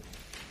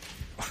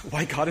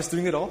why God is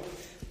doing it all?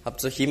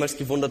 Habt ihr euch jemals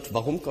gewundert,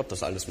 warum Gott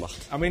das alles macht?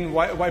 I mean,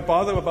 why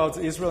bother about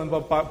Israel and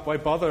why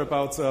bother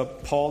about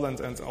Paul and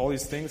all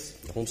these things?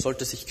 Warum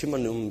sollte sich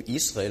kümmern um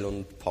Israel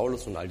und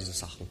Paulus und all diese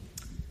Sachen?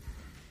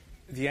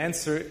 The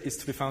answer is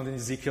to be found in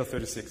Ezekiel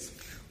 36.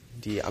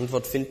 Die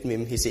Antwort finden wir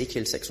im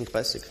Hesekiel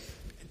 36.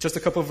 Just a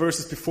couple of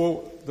verses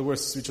before the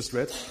verses we just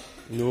read,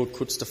 Nur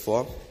kurz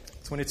davor,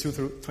 22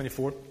 through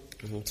 24.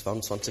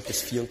 22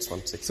 bis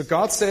 24. So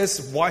God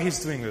says why He's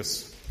doing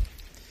this.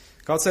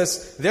 God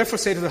says, therefore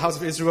say to the house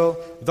of Israel,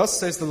 thus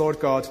says the Lord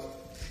God,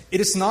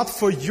 it is not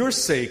for your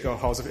sake, O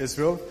house of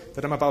Israel,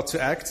 that I'm about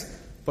to act,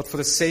 but for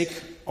the sake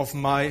of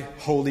my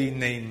holy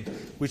name,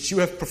 which you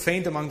have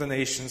profaned among the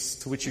nations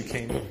to which you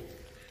came.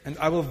 And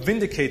I will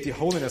vindicate the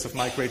holiness of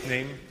my great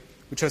name,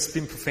 which has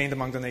been profaned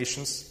among the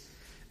nations,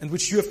 and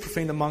which you have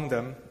profaned among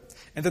them.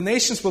 And the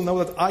nations will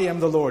know that I am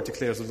the Lord,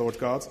 declares the Lord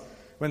God,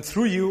 when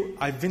through you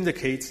I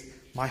vindicate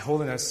my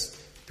holiness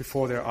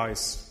before their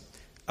eyes.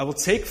 I will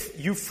take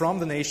you from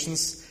the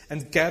nations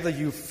and gather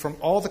you from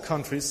all the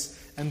countries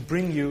and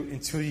bring you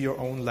into your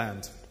own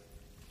land.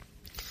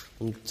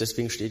 Und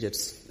deswegen steht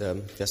jetzt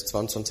Vers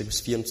 22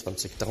 bis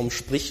 24. Darum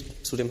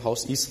spricht zu dem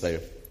Haus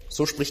Israel.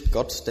 So spricht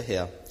Gott, der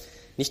Herr.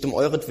 Nicht um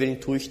euretwillen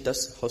tue ich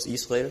das, Haus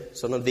Israel,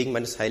 sondern wegen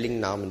meines heiligen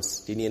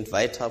Namens, den ihr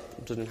entweiht habt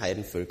unter den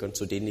Heidenvölkern,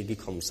 zu denen ihr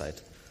gekommen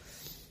seid.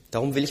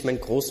 Darum will ich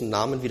meinen großen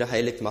Namen wieder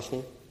heilig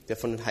machen, der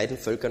von den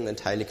Heidenvölkern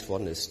entheiligt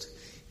worden ist,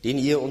 den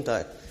ihr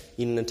unter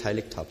ihnen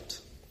entheiligt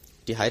habt.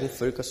 Die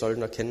Heidenvölker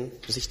sollen erkennen,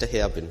 dass ich der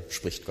Herr bin,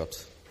 spricht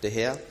Gott. Der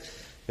Herr,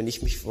 wenn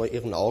ich mich vor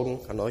ihren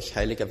Augen an euch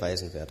heilig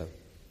erweisen werde.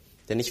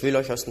 Denn ich will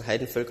euch aus den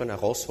Heidenvölkern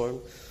herausholen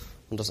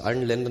und aus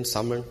allen Ländern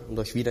sammeln und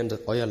euch wieder in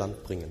euer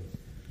Land bringen.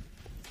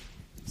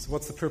 So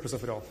what's the purpose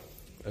of it all?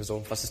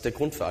 Also, was ist der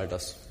Grund für all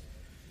das?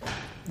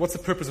 What's the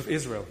purpose of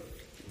Israel?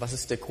 Was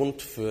ist der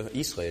Grund für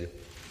Israel?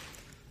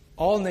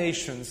 All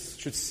nations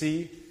should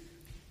see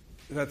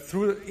that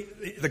through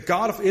the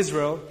God of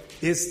Israel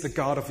is the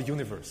God of the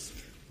universe.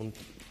 Und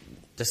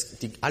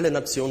alle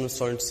Nationen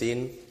sollen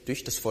sehen,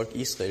 durch das Volk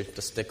Israel,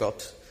 dass der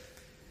Gott,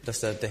 dass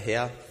der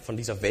Herr von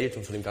dieser Welt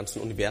und von dem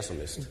ganzen Universum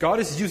ist. God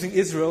is using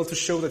Israel to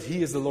show that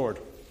He is the Lord.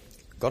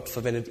 Gott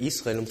verwendet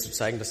Israel, um zu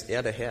zeigen, dass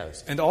er der Herr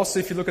ist. And also,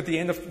 if you look at the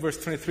end of verse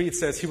 23, it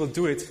says He will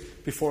do it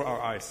before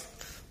our eyes.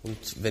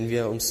 Und wenn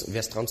wir uns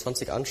Vers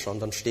 23 anschauen,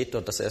 dann steht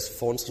dort, dass er es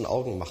vor unseren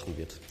Augen machen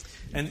wird.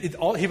 And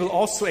He will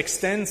also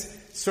extend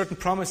certain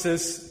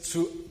promises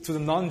to the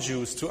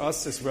non-Jews, to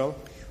us as well.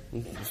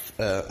 Und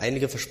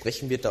einige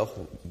Versprechen wird er auch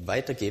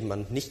weitergeben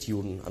an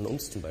Nichtjuden, an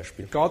uns zum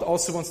Beispiel. God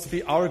also wants to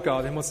be our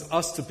God and wants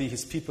us to be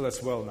His people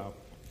as well now.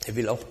 Er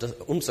will auch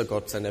unser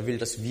Gott sein. Er will,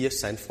 dass wir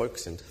sein Volk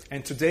sind.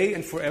 And today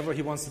and forever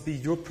He wants to be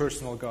your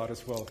personal God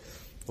as well.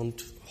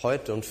 Und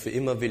heute und für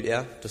immer will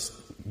er, dass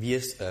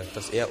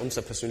er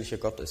unser persönlicher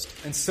Gott ist.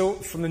 And so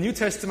from the New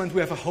Testament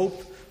we have a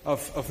hope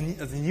of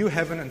the new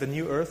heaven and the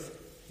new earth.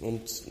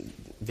 Und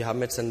wir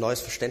haben jetzt ein neues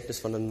Verständnis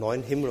von einem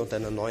neuen Himmel und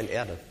einer neuen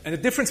Erde. And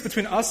the difference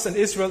between us and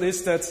Israel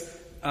is that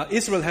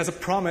Israel has a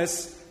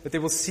promise that they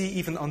will see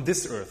even on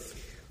this earth.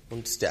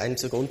 Und der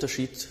einzige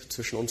Unterschied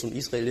zwischen uns und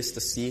Israel ist,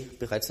 dass sie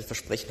bereits ein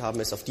Versprechen haben,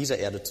 es auf dieser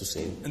Erde zu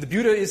sehen. And the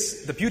beauty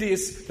is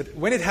that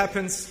when it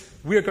happens,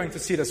 we are going to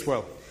see it as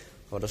well.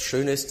 Aber das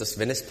Schöne ist, dass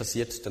wenn es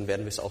passiert, dann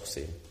werden wir es auch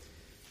sehen.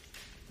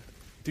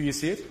 Do you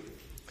see it?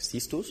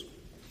 Siehst du es?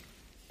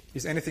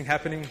 Is anything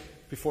happening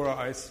before our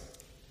eyes?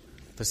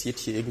 Passiert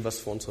hier irgendwas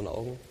vor unseren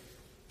Augen?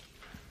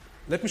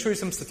 Let me show you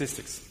some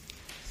statistics.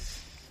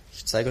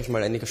 Ich zeige euch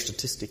mal einige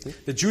Statistiken.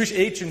 The Jewish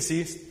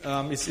Agency is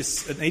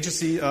an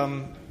agency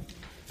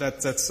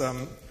that's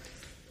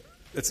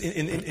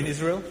in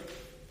Israel.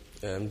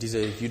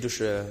 Diese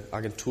jüdische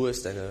Agentur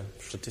ist eine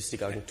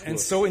Statistikagentur. And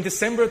so in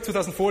December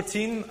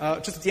 2014,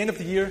 just at the end of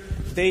the year,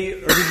 they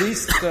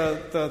released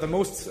the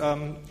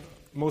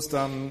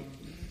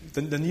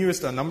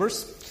newest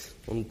numbers.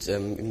 Und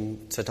im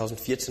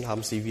 2014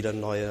 haben sie wieder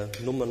neue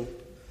Nummern.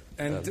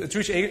 And the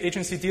Jewish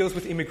Agency deals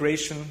with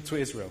immigration to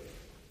Israel.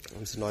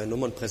 Haben sie neue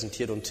Nummern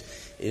präsentiert und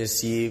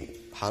sie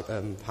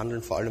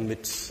handeln vor allem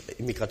mit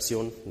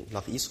Immigration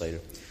nach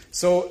Israel.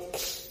 So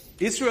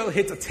Israel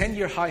hit a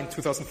 10-year high in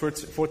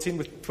 2014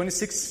 with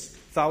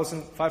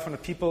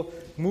 26,500 people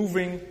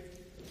moving,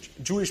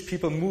 Jewish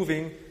people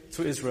moving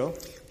to Israel.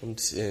 Und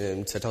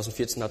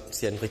 2014 hatten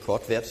sie einen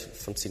Rekordwert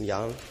von 10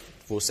 Jahren,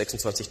 wo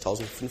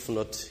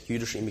 26.500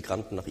 jüdische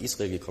Immigranten nach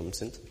Israel gekommen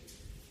sind.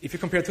 If you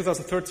compare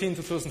 2013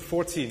 to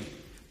 2014,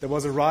 there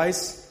was a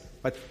rise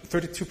by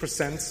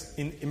 32%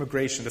 in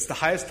immigration. That's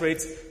the highest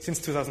rate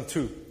since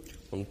 2002.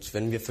 Und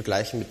wenn wir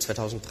vergleichen mit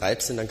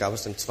 2013, dann gab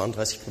es einen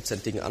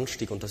 32%igen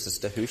Anstieg und das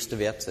ist der höchste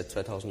Wert seit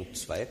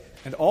 2002.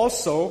 And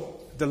also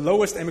the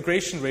lowest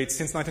immigration rate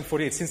since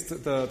 1948, since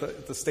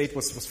the state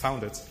was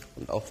founded.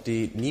 Und auch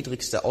die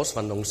niedrigste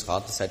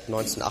Auswanderungsrate seit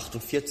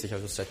 1948,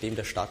 also seitdem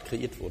der Staat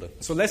kreiert wurde.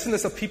 So less and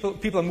less of people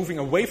are moving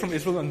away from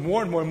Israel and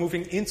more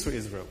moving into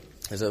Israel.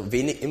 Also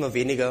immer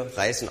weniger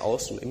reisen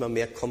aus und immer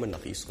mehr kommen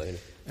nach Israel.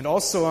 And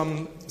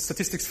also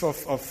statistics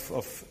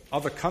of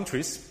other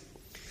countries.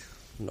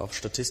 Und auch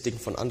Statistiken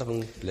von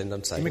anderen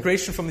Ländern zeigen.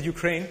 Immigration from the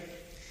Ukraine.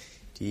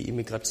 Die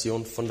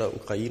Immigration von der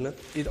Ukraine.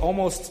 It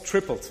almost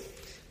tripled.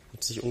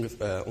 Hat sich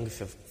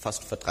ungefähr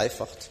fast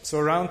verdreifacht. So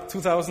around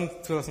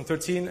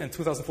 2013 and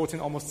 2014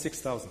 almost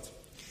 6,000.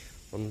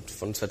 Und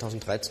von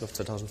 2013 auf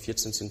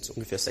 2014 sind es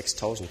ungefähr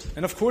 6.000.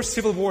 And of course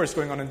civil war is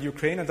going on in the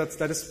Ukraine and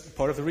that is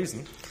part of the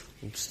reason.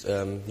 Und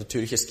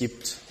natürlich, es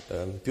gibt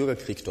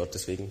Bürgerkrieg dort,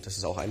 deswegen, das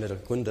ist auch einer der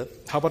Gründe.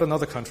 How about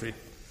another country?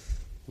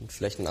 Und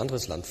vielleicht ein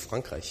anderes Land,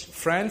 Frankreich.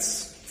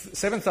 France,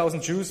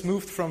 7,000 Jews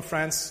moved from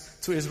France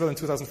to Israel in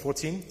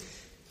 2014.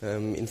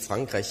 In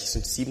Frankreich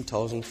sind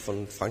 7.000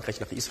 von Frankreich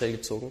nach Israel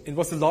gezogen. It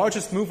was the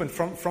largest movement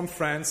from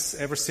France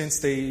ever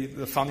since the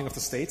founding of the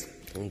state.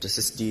 Und es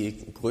ist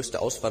die größte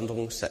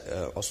Auswanderung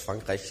aus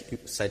Frankreich,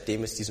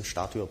 seitdem es diesen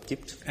Staat überhaupt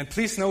gibt. And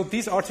please note,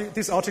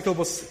 this article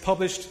was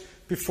published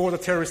before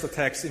the terrorist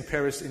attacks in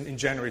Paris in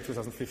January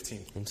 2015.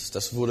 Und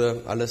das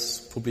wurde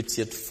alles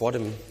publiziert vor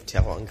dem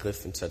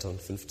Terrorangriff in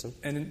 2015.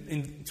 And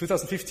in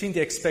 2015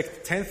 they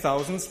expect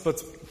 10,000,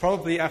 but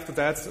probably after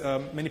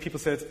that, many people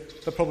said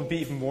there'll probably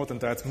be even more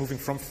than that, moving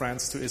from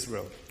France to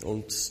Israel.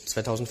 Und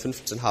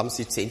 2015 haben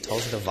sie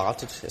 10.000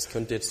 erwartet. Es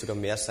könnte jetzt sogar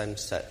mehr sein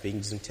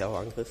wegen diesem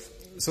Terrorangriff.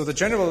 So the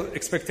general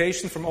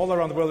expectation from all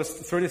around the world is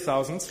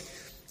 30,000.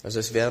 Also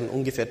es werden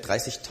ungefähr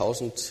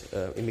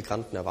 30.000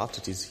 Immigranten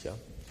erwartet dieses Jahr.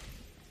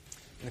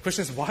 And the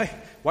question is,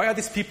 why are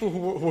these people who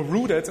were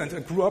rooted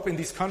and grew up in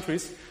these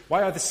countries,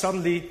 why are they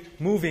suddenly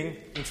moving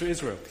into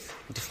Israel?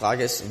 Und die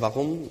Frage ist,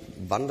 warum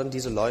wandern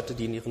diese Leute,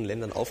 die in ihren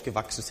Ländern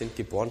aufgewachsen sind,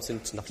 geboren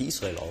sind, nach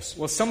Israel aus?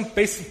 Well, some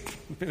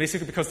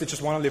basically because they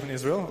just want to live in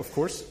Israel, of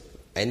course.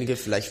 Einige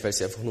vielleicht, weil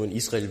sie einfach nur in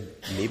Israel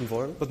leben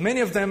wollen. But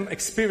many of them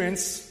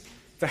experience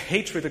the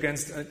hatred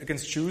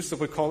against Jews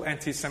that we call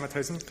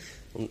anti-Semitism.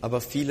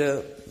 Aber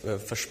viele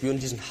verspüren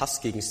diesen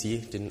Hass gegen sie,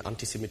 den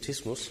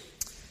Antisemitismus.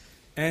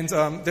 And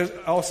they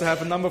also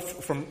have a number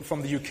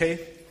from the UK.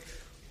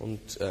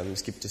 Und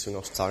es gibt deswegen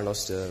auch Zahlen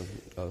aus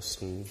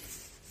dem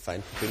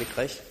Vereinten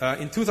Königreich.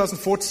 In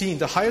 2014,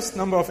 the highest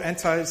number of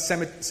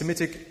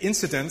anti-Semitic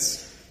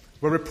incidents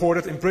were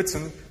reported in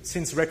Britain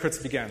since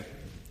records began.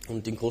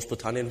 Und in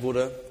Großbritannien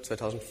wurde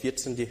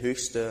 2014 der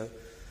höchste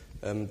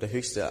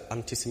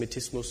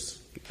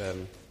Antisemitismus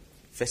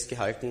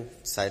festgehalten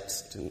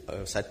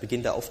seit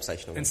Beginn der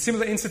Aufzeichnungen. And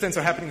similar incidents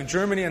are happening in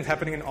Germany and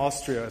happening in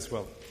Austria as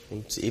well.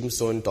 Und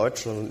ebenso in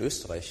Deutschland und in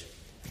Österreich.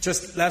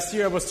 Just last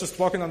year I was just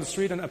walking on the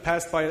street and I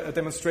passed by a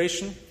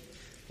demonstration.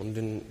 Und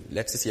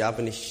letztes Jahr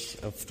bin ich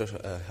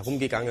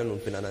herumgegangen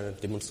und bin an einer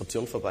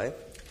Demonstration vorbei.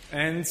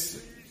 And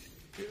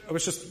I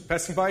was just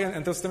passing by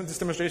and this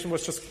demonstration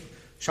was just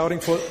shouting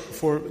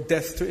for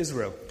death to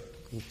Israel.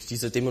 Und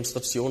diese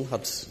Demonstration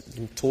hat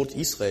dem Tod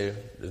Israel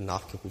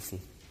nachgerufen.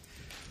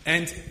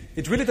 And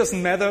it really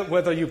doesn't matter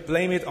whether you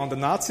blame it on the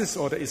Nazis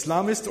or the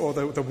Islamists or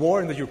the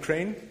war in the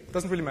Ukraine. It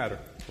doesn't really matter.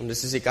 Und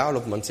es ist egal,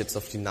 ob man es jetzt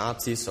auf die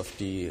Nazis, auf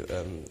die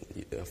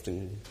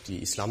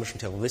islamischen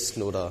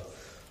Terroristen oder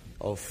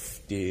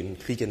auf den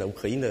Krieg in der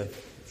Ukraine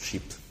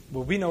schiebt.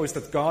 What we know is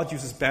that God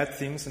uses bad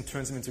things and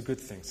turns them into good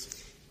things.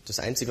 Das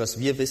Einzige, was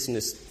wir wissen,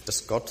 ist,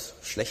 dass Gott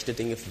schlechte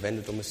Dinge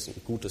verwendet, um es in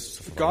Gutes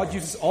zu God verwandeln.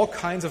 uses all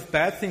kinds of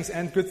bad things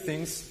and good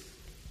things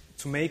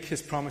to make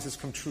His promises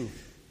come true.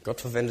 Gott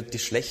verwendet die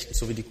schlechten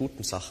sowie die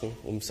guten Sachen,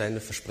 um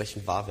seine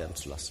Versprechen wahr werden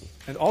zu lassen.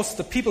 And also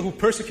the people who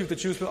persecute the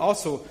Jews will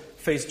also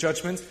face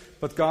judgment,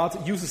 but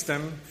God uses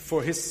them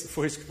for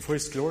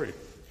His glory.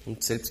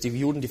 Und selbst die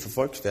Juden, die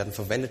verfolgt werden,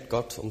 verwendet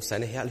Gott, um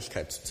seine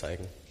Herrlichkeit zu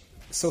zeigen.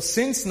 So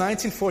since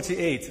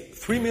 1948,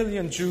 3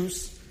 million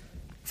Jews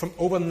from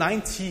over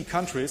 90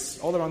 countries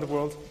all around the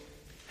world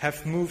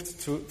have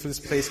moved to this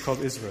place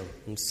called Israel.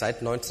 Und seit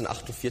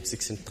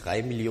 1948 sind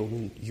 3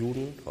 Millionen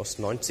Juden aus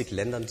 90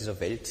 Ländern dieser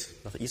Welt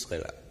nach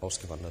Israel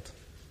ausgewandert.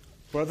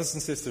 Brothers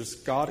and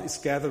sisters, God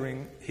is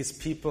gathering His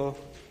people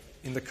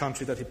in the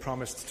country that He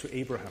promised to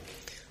Abraham.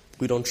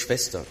 Brüder und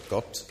Schwestern,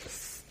 Gott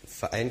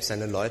vereint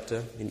seine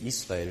Leute in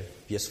Israel,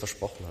 wie er es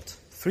versprochen hat.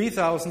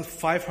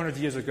 3,500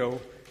 years ago,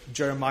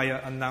 Jeremiah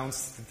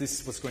announced that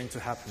this was going to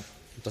happen.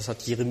 Das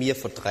hat Jeremia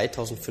vor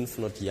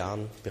 3.500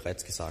 Jahren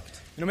bereits gesagt.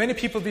 You know, many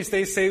people these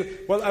days say,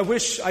 well, I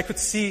wish I could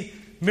see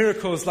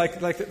miracles like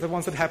the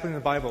ones that happen in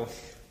the Bible.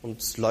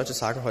 Und Leute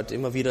sagen heute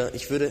immer wieder,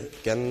 ich würde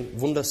gern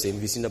Wunder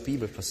sehen, wie sie in der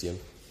Bibel passieren.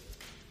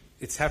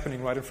 It's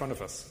happening right in front of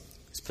us.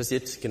 Es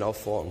passiert genau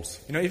vor uns.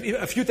 You know,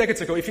 a few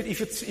decades ago, if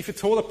you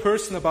told a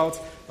person about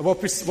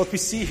what we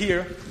see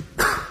here,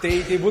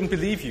 they wouldn't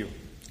believe you.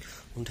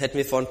 Und hätten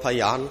wir vor ein paar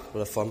Jahren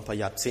oder vor ein paar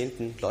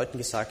Jahrzehnten Leuten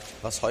gesagt,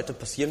 was heute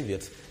passieren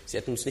wird, sie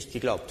hätten uns nicht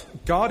geglaubt.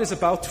 God is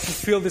about to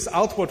fulfill this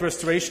outward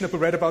restoration that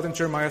we read about in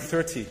Jeremiah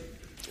 30.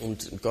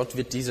 Und Gott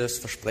wird dieses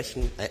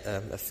Versprechen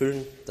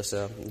erfüllen, das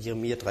er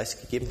Jeremia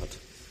 30 gegeben hat.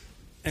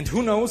 And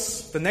who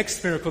knows, the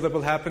next miracle that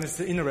will happen is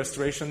the inner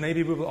restoration.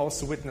 Maybe we will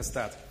also witness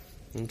that.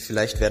 Und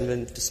vielleicht werden wir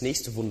das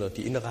nächste Wunder,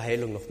 die innere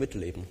Heilung, noch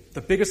miterleben.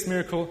 The biggest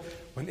miracle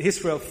when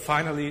Israel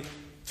finally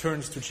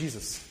turns to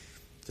Jesus.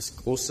 Das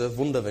große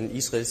Wunder, wenn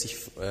Israel sich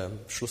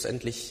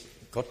schlussendlich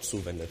Gott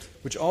zuwendet.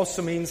 Which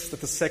also means that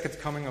the second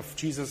coming of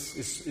Jesus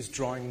is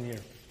drawing near.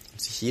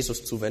 Und sich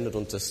Jesus zuwendet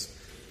und das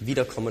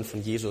Wiederkommen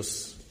von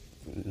Jesus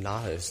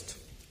nahe ist.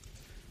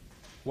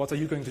 What are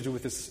you going to do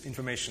with this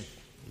information?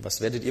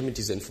 Was werdet ihr mit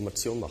dieser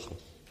Information machen?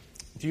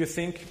 Do you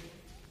think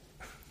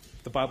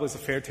the Bible is a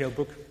fairy tale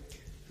book?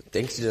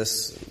 Denkt ihr,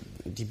 dass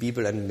die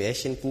Bibel ein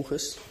Märchenbuch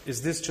ist?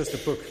 Is this just a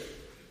book?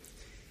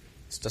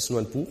 Ist das nur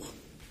ein Buch?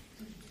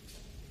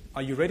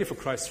 Are you ready for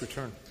Christ's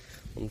return?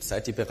 Und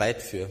seid ihr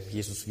bereit für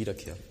Jesus'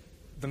 Wiederkehr?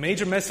 The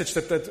major message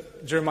that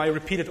Jeremiah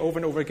repeated over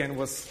and over again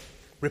was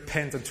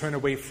repent and turn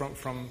away from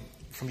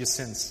your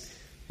sins.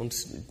 Und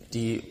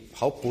die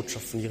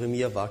Hauptbotschaft von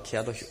Jeremia war,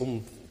 kehrt euch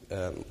um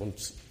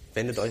und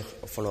wendet euch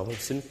von euren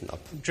Sünden ab.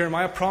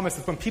 Jeremiah promised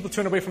that when people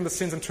turn away from the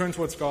sins and turn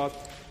towards God,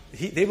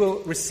 they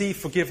will receive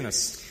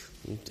forgiveness.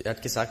 Und er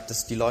hat gesagt,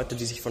 dass die Leute,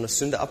 die sich von der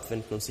Sünde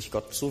abwenden und sich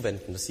Gott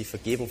zuwenden, dass sie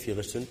Vergebung für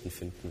ihre Sünden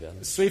finden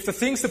werden. So if the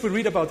things that we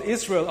read about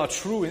Israel are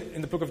true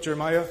in the book of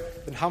Jeremiah,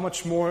 then how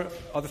much more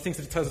are the things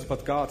that it tells us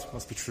about God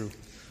must be true.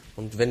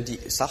 Und wenn die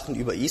Sachen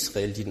über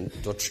Israel, die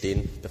dort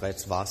stehen,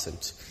 bereits wahr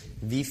sind,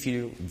 wie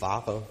viel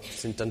wahrer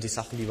sind dann die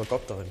Sachen, die über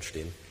Gott darin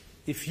stehen?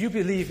 If you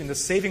believe in the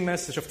saving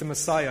message of the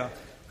Messiah,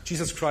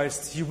 Jesus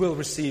Christ, you will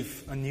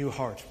receive a new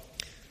heart.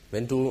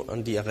 Wenn du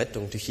an die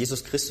Errettung durch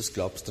Jesus Christus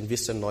glaubst, dann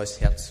wirst du ein neues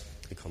Herz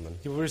bekommen.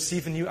 You will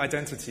receive a new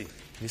identity.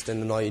 Du wirst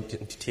eine neue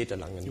Identität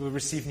erlangen. You will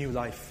receive new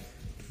life.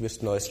 Du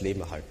wirst neues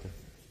Leben erhalten.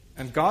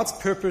 And God's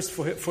purpose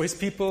for His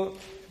people,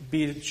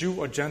 be it Jew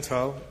or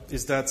Gentile,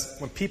 is that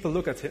when people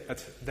look at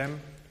them,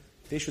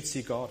 they should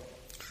see God.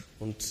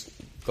 Und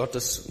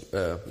Gottes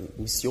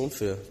Mission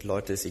für die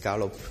Leute ist,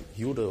 egal ob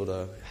Jude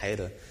oder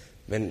Heide,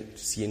 wenn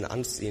sie ihn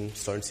ansehen,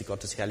 sollen sie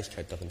Gottes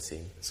Herrlichkeit darin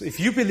sehen. So if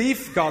you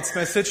believe God's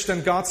message,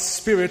 then God's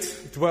Spirit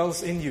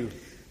dwells in you.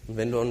 Und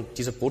wenn du an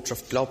diese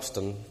Botschaft glaubst,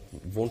 dann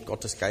wohnt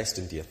Gottes Geist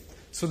in dir.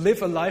 So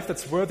live a life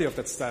that's worthy of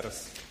that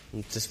status.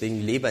 Und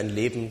deswegen lebe ein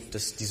Leben,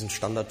 das diesen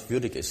Standard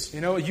würdig ist. You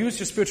know, use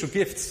your spiritual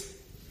gifts.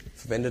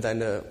 Verwende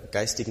deine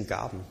geistigen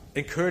Gaben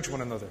Encourage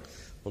one another.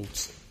 und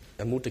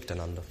ermutigt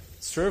einander.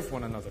 Serve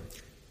one another.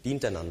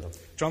 Dient einander.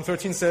 John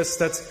 13 says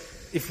that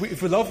if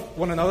we love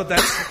one another,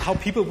 that's how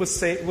people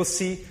will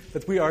see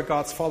that we are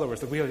God's followers,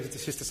 that we are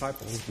His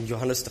disciples. In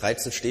Johannes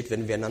 13 steht,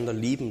 wenn wir einander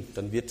lieben,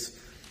 dann wird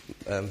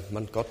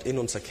man Gott in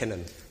uns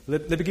erkennen.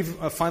 Let me give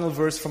a final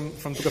verse from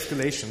the book of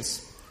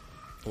Galatians.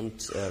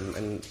 Und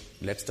ein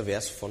letzter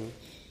Vers von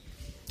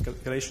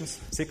Galatians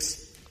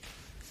 6.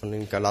 Von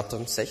den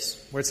Galatern 6.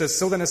 Where it says,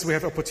 so then as we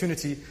have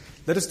opportunity,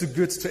 let us do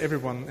good to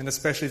everyone, and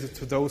especially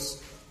to those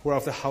who are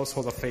of the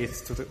household of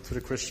faith, to the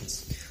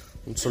Christians.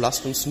 Und so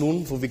lasst uns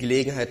nun, wo wir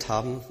Gelegenheit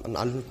haben, an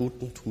allen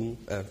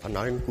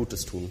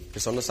Gutes tun,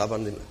 besonders aber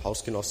an den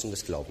Hausgenossen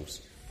des Glaubens.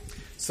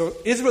 So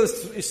Israel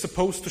is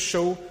supposed to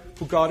show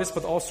who God is,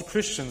 but also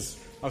Christians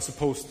are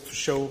supposed to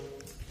show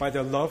by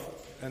their love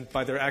and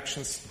by their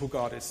actions who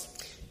God is.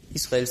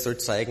 Israel soll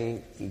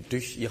zeigen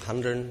durch ihr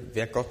Handeln,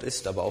 wer Gott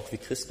ist, aber auch wir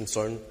Christen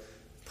sollen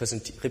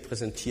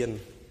repräsentieren,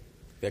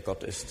 wer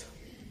Gott ist.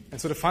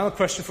 And so the final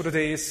question for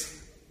today is,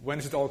 when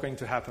is it all going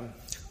to happen?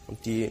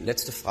 Und die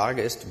letzte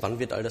Frage ist, wann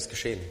wird all das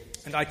geschehen?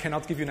 And I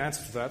cannot give you an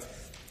answer to that,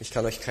 Ich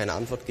kann euch keine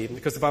Antwort geben.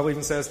 because the Bible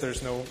even says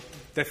there's no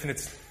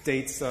definite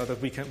dates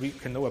that we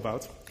can know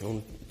about.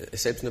 Und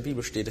selbst in der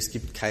Bibel steht, es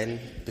gibt kein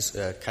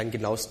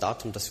genaues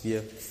Datum, das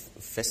wir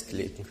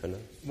festlegen können.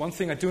 One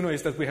thing I do know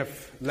is that we have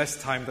less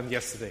time than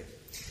yesterday.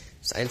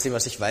 Das Einzige,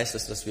 was ich weiß,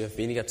 ist, dass wir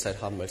weniger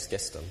Zeit haben als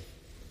gestern.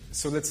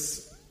 So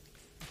let's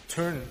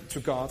turn to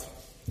God,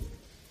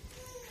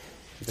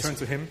 turn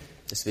to Him,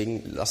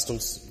 Deswegen lasst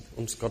uns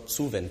Gott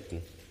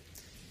zuwenden.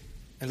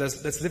 and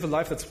let's live a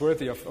life that's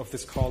worthy of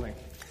this calling.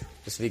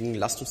 Deswegen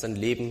lasst uns ein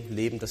Leben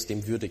leben, das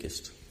dem würdig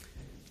ist.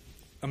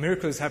 A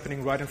miracle is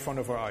happening right in front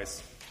of our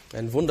eyes.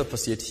 Ein Wunder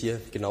passiert hier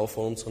genau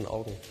vor unseren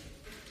Augen.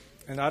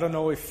 And I don't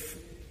know if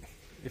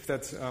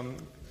that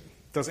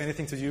does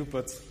anything to you,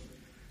 but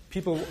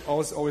people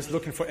always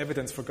looking for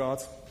evidence for God,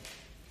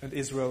 and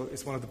Israel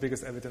is one of the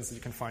biggest evidence that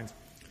you can find.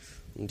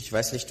 Und ich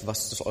weiß nicht,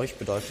 was das euch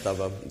bedeutet,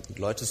 aber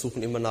Leute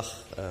suchen immer nach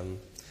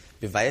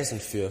Beweisen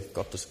für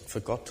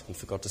Gott und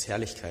für Gottes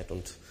Herrlichkeit.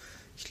 Und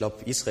ich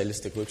glaube, Israel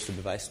ist der größte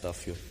Beweis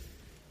dafür.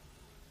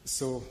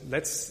 So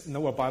let's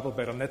know our Bible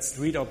better. Let's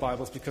read our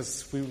Bibles,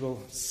 because we will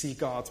see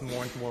God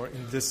more and more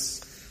in this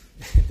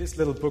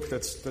little book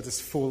that is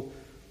full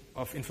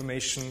of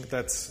information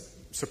that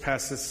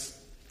surpasses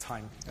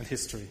time and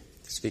history.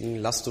 Deswegen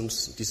lasst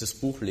uns dieses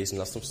Buch lesen,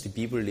 lasst uns die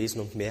Bibel lesen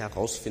und mehr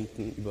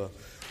herausfinden über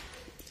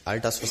all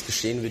das, was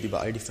geschehen wird,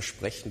 über all die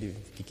Versprechen, die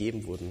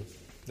gegeben wurden.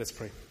 Let's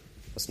pray.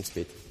 Lasst uns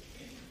beten.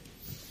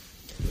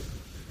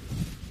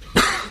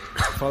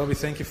 Father, we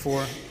thank you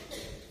for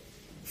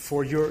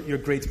your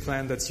great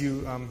plan that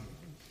you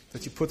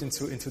that you put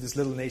into this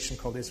little nation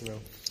called Israel.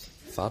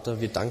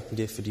 Vater, wir danken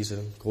dir für diesen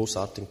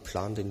großartigen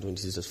Plan, den du in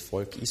dieses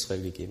Volk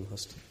Israel gegeben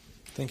hast.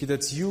 Thank you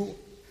that you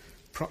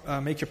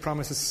make your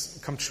promises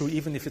come true,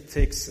 even if it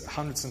takes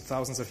hundreds and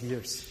thousands of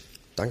years.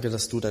 Danke,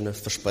 dass du deine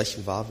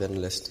Versprechen wahr werden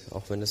lässt,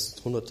 auch wenn es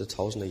hunderte,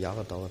 tausende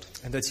Jahre dauert.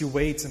 And that you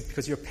wait and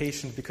because you're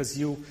patient, because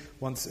you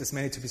want as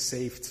many to be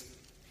saved.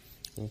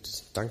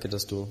 Und danke,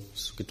 dass du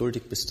so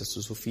geduldig bist, dass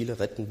du so viele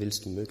retten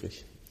willst wie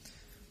möglich.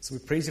 So we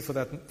praise you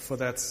for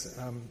that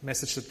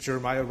message that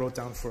Jeremiah wrote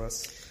down for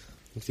us.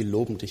 Und wir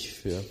loben dich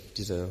für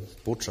diese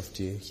Botschaft,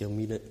 die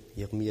Jeremia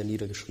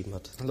niedergeschrieben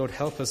hat. And Lord,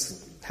 help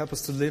us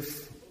to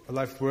live a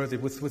life worthy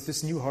with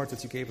this new heart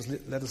that you gave us.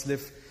 Let us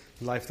live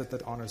a life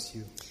that honors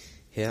you.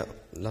 Herr,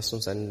 lass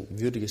uns ein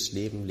würdiges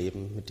Leben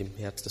leben mit dem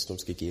Herz, das du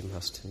uns gegeben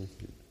hast. Ein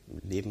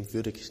Leben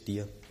würdig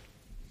dir.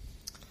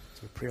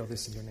 So we pray all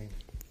this in your name.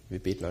 Wir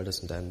beten all das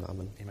in deinem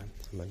Namen. Amen.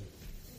 Amen.